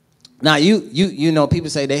celebrate. Now, you know, people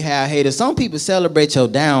say they have haters. Some people celebrate your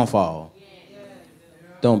downfall.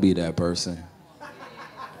 Don't be that person.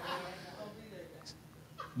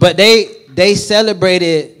 But they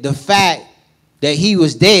celebrated the fact that he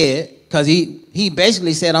was dead, because he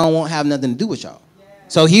basically said, I don't want to have nothing to do with y'all.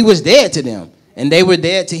 So he was dead to them, and they were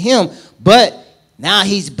dead to him. But now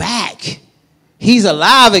he's back. He's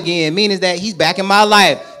alive again, meaning that he's back in my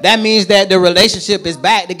life. That means that the relationship is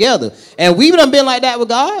back together. And we've done been like that with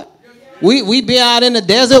God. We been out in the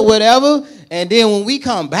desert, whatever, and then when we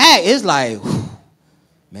come back, it's like, whew,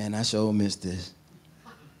 man, I sure missed this.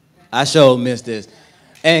 I sure missed this.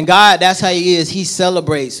 And God, that's how he is. He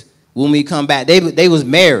celebrates when we come back. They was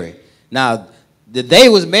married. Now, they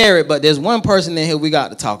was married, but there's one person in here we got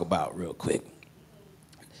to talk about real quick.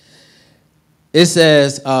 It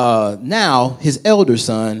says, now his elder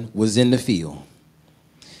son was in the field,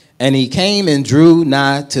 and he came and drew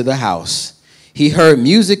nigh to the house. He heard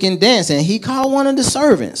music and dancing. He called one of the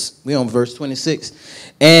servants. We on verse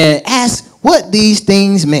 26, and asked what these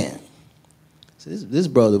things meant. So this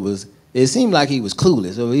brother was, it seemed like he was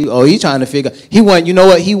clueless. He trying to figure, he wasn't, you know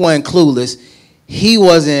what, he wasn't clueless. He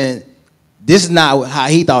wasn't, this is not how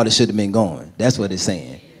he thought it should have been going. That's what it's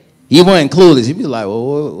saying. He wasn't clueless. He'd be like,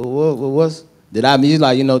 well, what's, did I miss,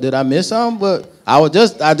 like, you know, did I miss something? But I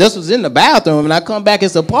just was in the bathroom, and I come back,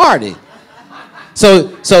 it's a party. So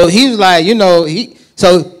he was like, you know, he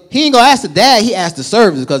ain't gonna ask the dad, he asked the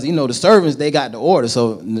servants, because, you know, the servants, they got the order,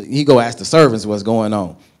 so he go ask the servants what's going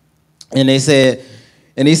on. And he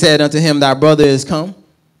said unto him, thy brother is come,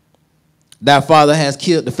 thy father has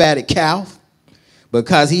killed the fatted calf,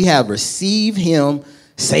 because he have received him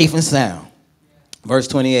safe and sound. Verse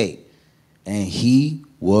 28, and he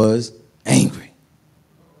was angry.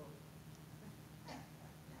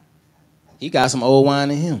 He got some old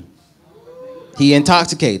wine in him. He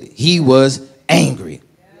intoxicated. He was angry.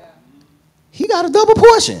 He got a double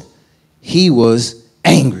portion. He was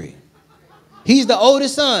angry. He's the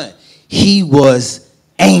oldest son. He was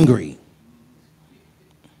angry.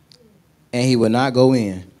 And he would not go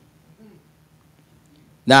in.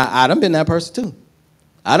 Now, I done been that person too.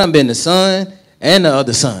 I done been the son and the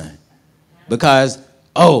other son. Because,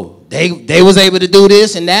 oh, they was able to do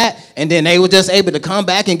this and that, and then they were just able to come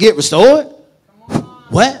back and get restored?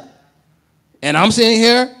 What? And I'm sitting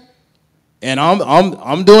here, and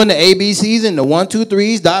I'm doing the ABCs and the 1, 2,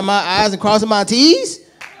 3s, dotting my I's and crossing my T's?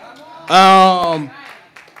 Hold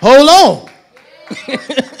on.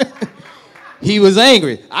 He was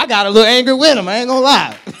angry. I got a little angry with him, I ain't gonna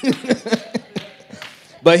lie.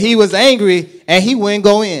 But he was angry, and he wouldn't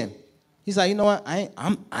go in. He's like, you know what? I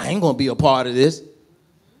ain't gonna be a part of this.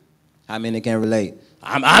 How many can relate?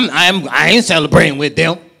 I ain't celebrating with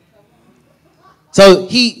them. So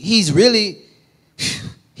he's really,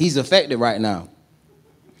 he's affected right now.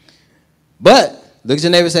 But look at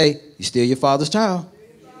your neighbor and say, you're still your father's child.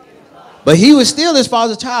 But he was still his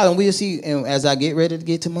father's child, and we'll see as I get ready to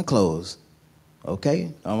get to my close.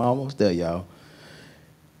 Okay, I'm almost there, y'all.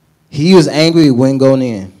 He was angry, he wouldn't go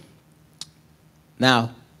in.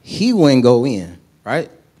 Now, he wouldn't go in,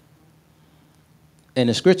 right? And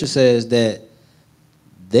the scripture says that,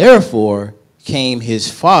 therefore came his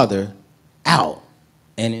father out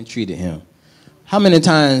and entreated him. How many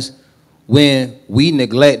times when we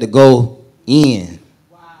neglect to go in,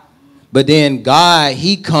 but then God,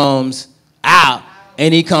 he comes out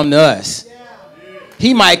and he come to us.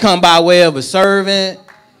 He might come by way of a servant.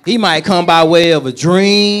 He might come by way of a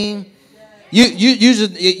dream.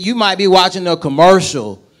 You might be watching a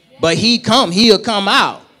commercial, but he'll come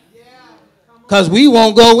out. Because we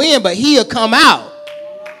won't go in, but he'll come out.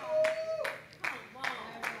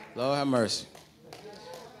 Lord have mercy.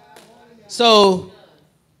 So,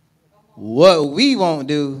 what we won't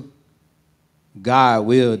do, God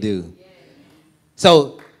will do.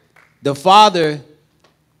 So, the father,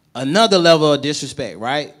 another level of disrespect,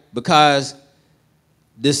 right? Because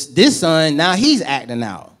this son, now he's acting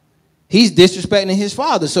out. He's disrespecting his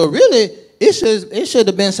father. So really, it should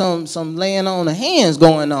have been some laying on of hands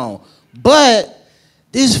going on. But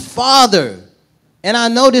this father, and I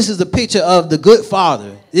know this is a picture of the good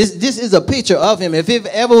father. This is a picture of him. If it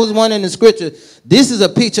ever was one in the scripture, this is a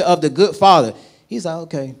picture of the good father. He's like,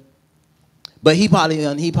 okay. But he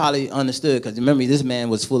probably understood, because remember, this man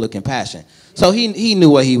was full of compassion. So he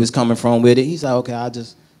knew where he was coming from with it. He said, okay,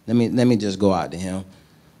 let me just go out to him.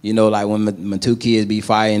 You know, like when my two kids be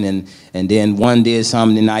fighting, and then one did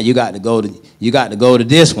something, and now you got to go to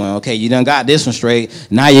this one. Okay, you done got this one straight.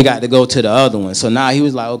 Now you got to go to the other one. So now he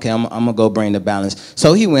was like, okay, I'm gonna go bring the balance.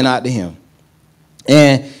 So he went out to him,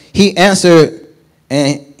 and he answered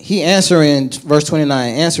in verse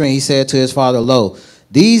 29. Answering, he said to his father, lo,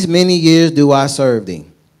 these many years do I serve thee.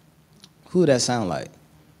 Who that sound like?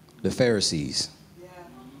 The Pharisees. Yeah.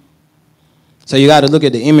 So you got to look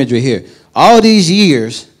at the imagery here. All these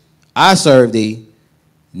years I served thee,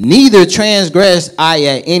 neither transgressed I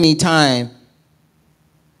at any time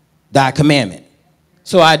thy commandment.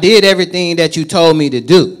 So I did everything that you told me to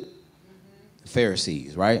do. The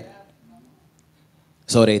Pharisees, right?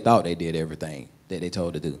 So they thought they did everything that they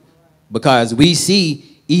told to do. Because we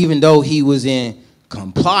see, even though he was in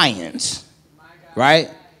compliance, right?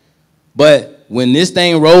 But when this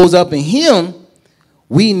thing rose up in him,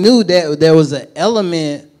 we knew that there was an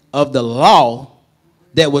element of the law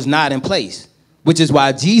that was not in place. which is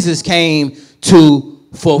why Jesus came to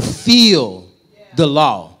fulfill the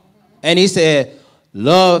law. And he said,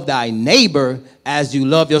 love thy neighbor as you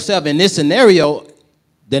love yourself. In this scenario,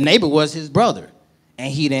 the neighbor was his brother,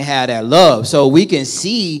 and he didn't have that love. So we can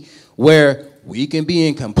see where we can be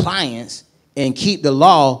in compliance and keep the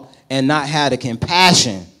law and not have the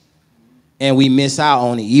compassion, and we miss out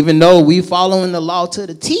on it, even though we following the law to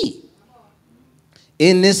the T.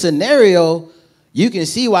 In this scenario, you can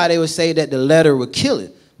see why they would say that the letter would kill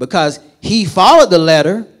it, because he followed the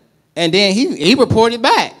letter and then he reported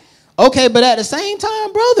back. Okay, but at the same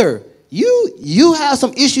time, brother, you have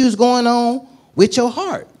some issues going on with your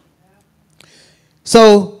heart.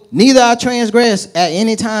 So neither I transgress at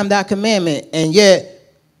any time that commandment, and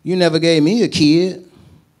yet you never gave me a kid,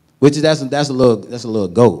 which is that's a little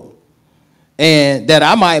goat. And that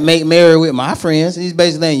I might make merry with my friends. He's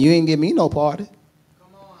basically saying, you ain't give me no party.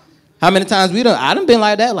 Come on. How many times I done been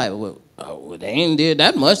like that? Like, well, they ain't did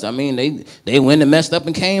that much. I mean, they went and messed up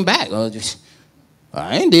and came back.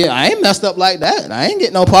 I ain't messed up like that. I ain't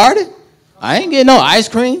get no party. I ain't get no ice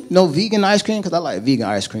cream, no vegan ice cream, because I like vegan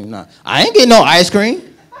ice cream. Nah, I ain't get no ice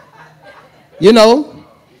cream. You know?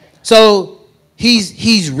 So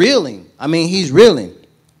he's reeling. I mean, he's reeling.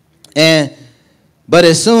 But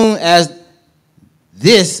as soon as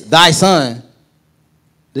this thy son,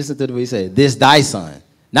 listen to the way he said, this thy son,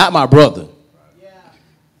 not my brother. Yeah.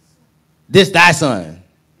 This thy son,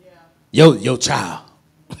 yeah. Your child,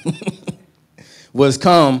 was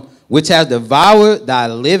come, which has devoured thy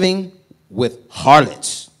living with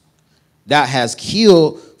harlots, that has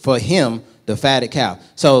killed for him the fatted calf.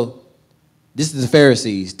 So this is the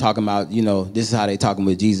Pharisees talking about, this is how they talking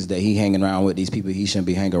with Jesus, that he hanging around with these people he shouldn't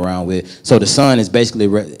be hanging around with. So the son is basically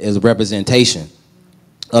is a representation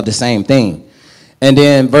of the same thing. And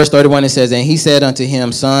then verse 31, it says, and he said unto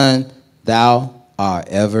him, son, thou art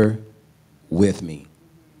ever with me,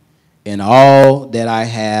 and all that I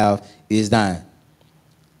have is thine.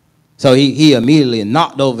 So he immediately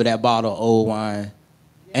knocked over that bottle of old wine,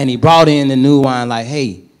 and he brought in the new wine like,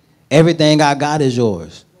 hey, everything I got is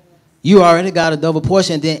yours. You already got a double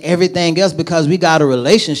portion, then everything else, because we got a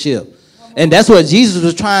relationship. And that's what Jesus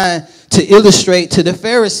was trying to illustrate to the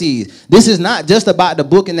Pharisees. This is not just about the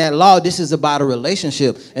book and that law. This is about a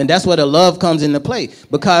relationship. And that's where the love comes into play.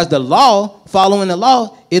 Because the law, following the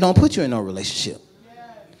law, it don't put you in no relationship.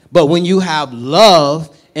 But when you have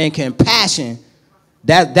love and compassion,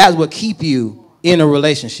 that's what keep you in a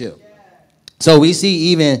relationship. So we see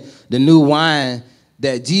even the new wine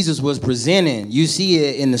that Jesus was presenting. You see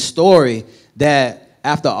it in the story that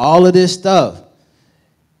after all of this stuff,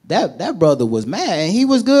 that brother was mad, and he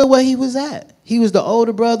was good where he was at. He was the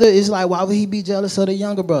older brother. It's like, why would he be jealous of the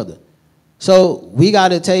younger brother? So we got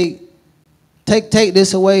to take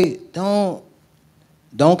this away. Don't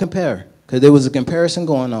compare, because there was a comparison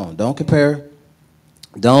going on. Don't compare.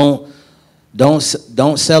 Don't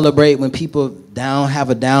celebrate when people have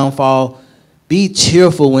a downfall. Be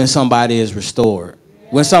cheerful when somebody is restored.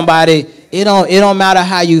 When somebody, it don't matter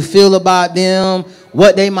how you feel about them,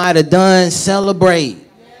 what they might have done, celebrate.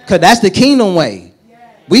 Because that's the kingdom way.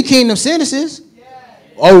 We kingdom citizens.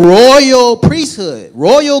 A royal priesthood.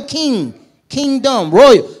 Royal kingdom.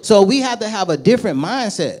 Royal. So we have to have a different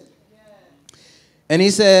mindset. And he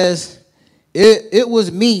says, it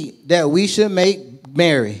was meet that we should make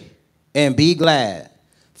merry and be glad.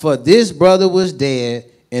 For this brother was dead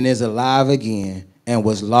and is alive again, and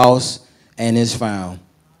was lost and is found.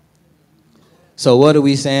 So what are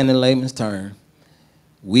we saying in layman's term?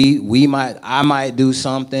 I might do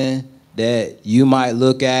something that you might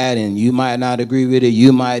look at and you might not agree with it.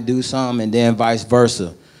 You might do something, and then vice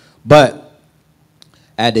versa. But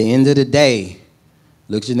at the end of the day,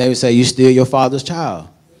 look at your neighbor and say, you're still your father's child.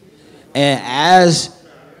 And as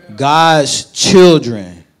God's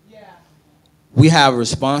children, we have a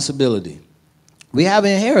responsibility. We have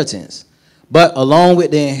an inheritance. But along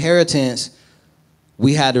with the inheritance,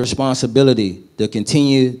 we have the responsibility to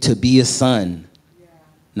continue to be a son.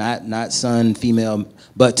 Not son, female,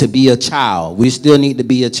 but to be a child. We still need to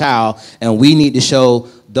be a child, and we need to show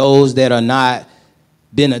those that are not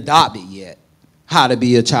been adopted yet how to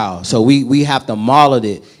be a child. So we have to model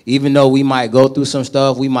it. Even though we might go through some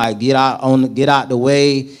stuff, we might get out the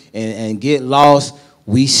way and get lost,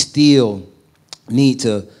 we still need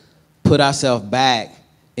to put ourselves back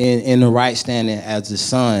in the right standing as the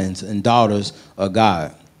sons and daughters of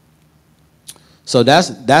God. So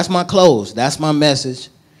that's my close. That's my message.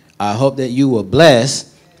 I hope that you were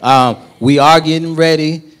blessed. We are getting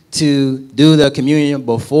ready to do the communion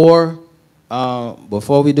before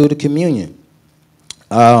we do the communion.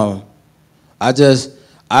 I just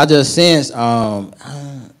sense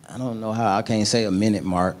I I don't know how, I can't say a minute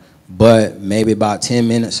mark, but maybe about 10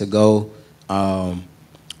 minutes ago,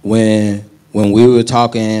 when we were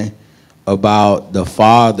talking about the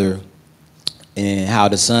Father and how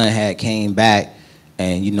the Son had came back,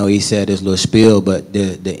 and you know, he said this little spiel, but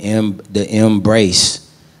the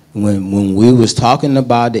embrace. When we was talking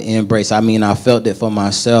about the embrace, I mean, I felt it for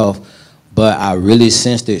myself, but I really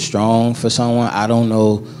sensed it strong for someone. I don't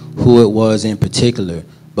know who it was in particular,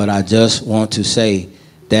 but I just want to say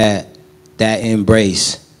that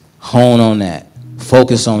embrace, hone on that,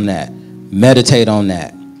 focus on that, meditate on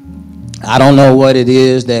that. I don't know what it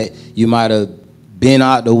is that you might have been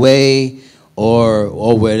out the way or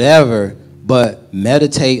whatever, but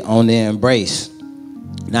meditate on the embrace.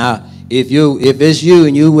 Now, if it's you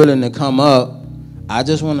and you're willing to come up, I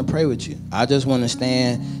just want to pray with you. I just want to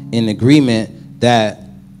stand in agreement that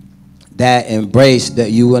embrace,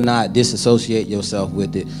 that you will not disassociate yourself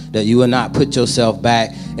with it, that you will not put yourself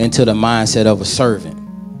back into the mindset of a servant,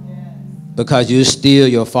 because you're still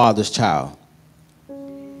your Father's child.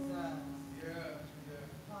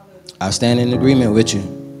 I stand in agreement with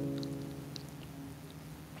you.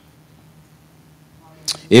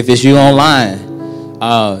 If it's you online,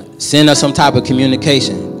 send us some type of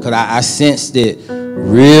communication, because I sensed it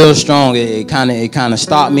real strong. It kind of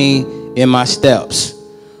stopped me in my steps.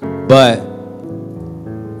 But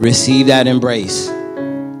receive that embrace.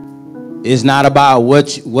 It's not about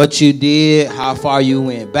what you did, how far you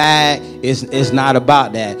went back. It's not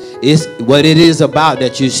about that. It's what it is about,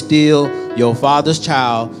 that you're still your Father's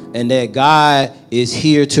child, and that God is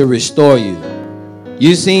here to restore you.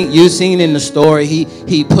 You seen in the story,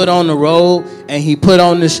 he put on the robe and he put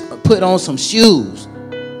on some shoes.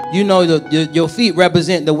 You know, your feet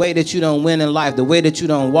represent the way that you don't win in life, the way that you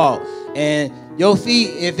don't walk. And your feet,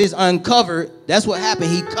 if it's uncovered, that's what happened.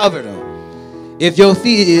 He covered them. If your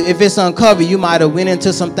feet, if it's uncovered, you might have went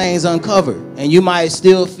into some things uncovered, and you might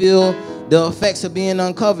still feel the effects of being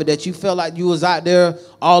uncovered, that you felt like you was out there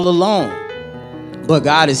all alone. But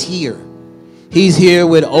God is here. He's here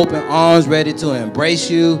with open arms, ready to embrace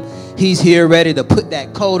you. He's here ready to put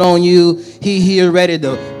that coat on you. He's here ready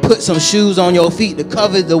to put some shoes on your feet to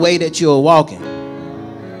cover the way that you're walking.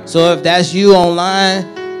 So if that's you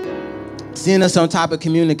online, send us some type of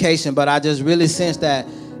communication. But I just really sense that,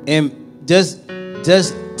 and just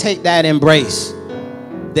take that embrace,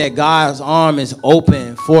 that God's arm is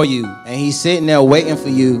open for you, and he's sitting there waiting for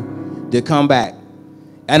you to come back.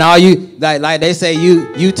 And all you, like they say,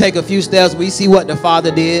 you take a few steps. We see what the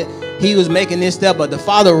Father did. He was making this step, but the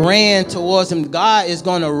Father ran towards him. God is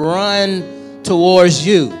going to run towards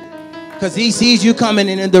you, because he sees you coming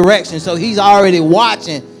in a direction. So he's already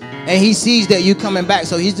watching, and he sees that you coming back.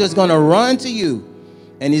 So he's just going to run to you,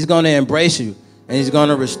 and he's going to embrace you, and he's going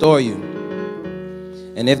to restore you.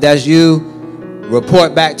 And if that's you,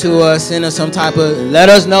 report back to us. Send us some type of, let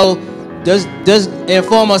us know. Just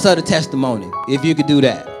inform us of the testimony, if you could do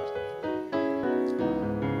that.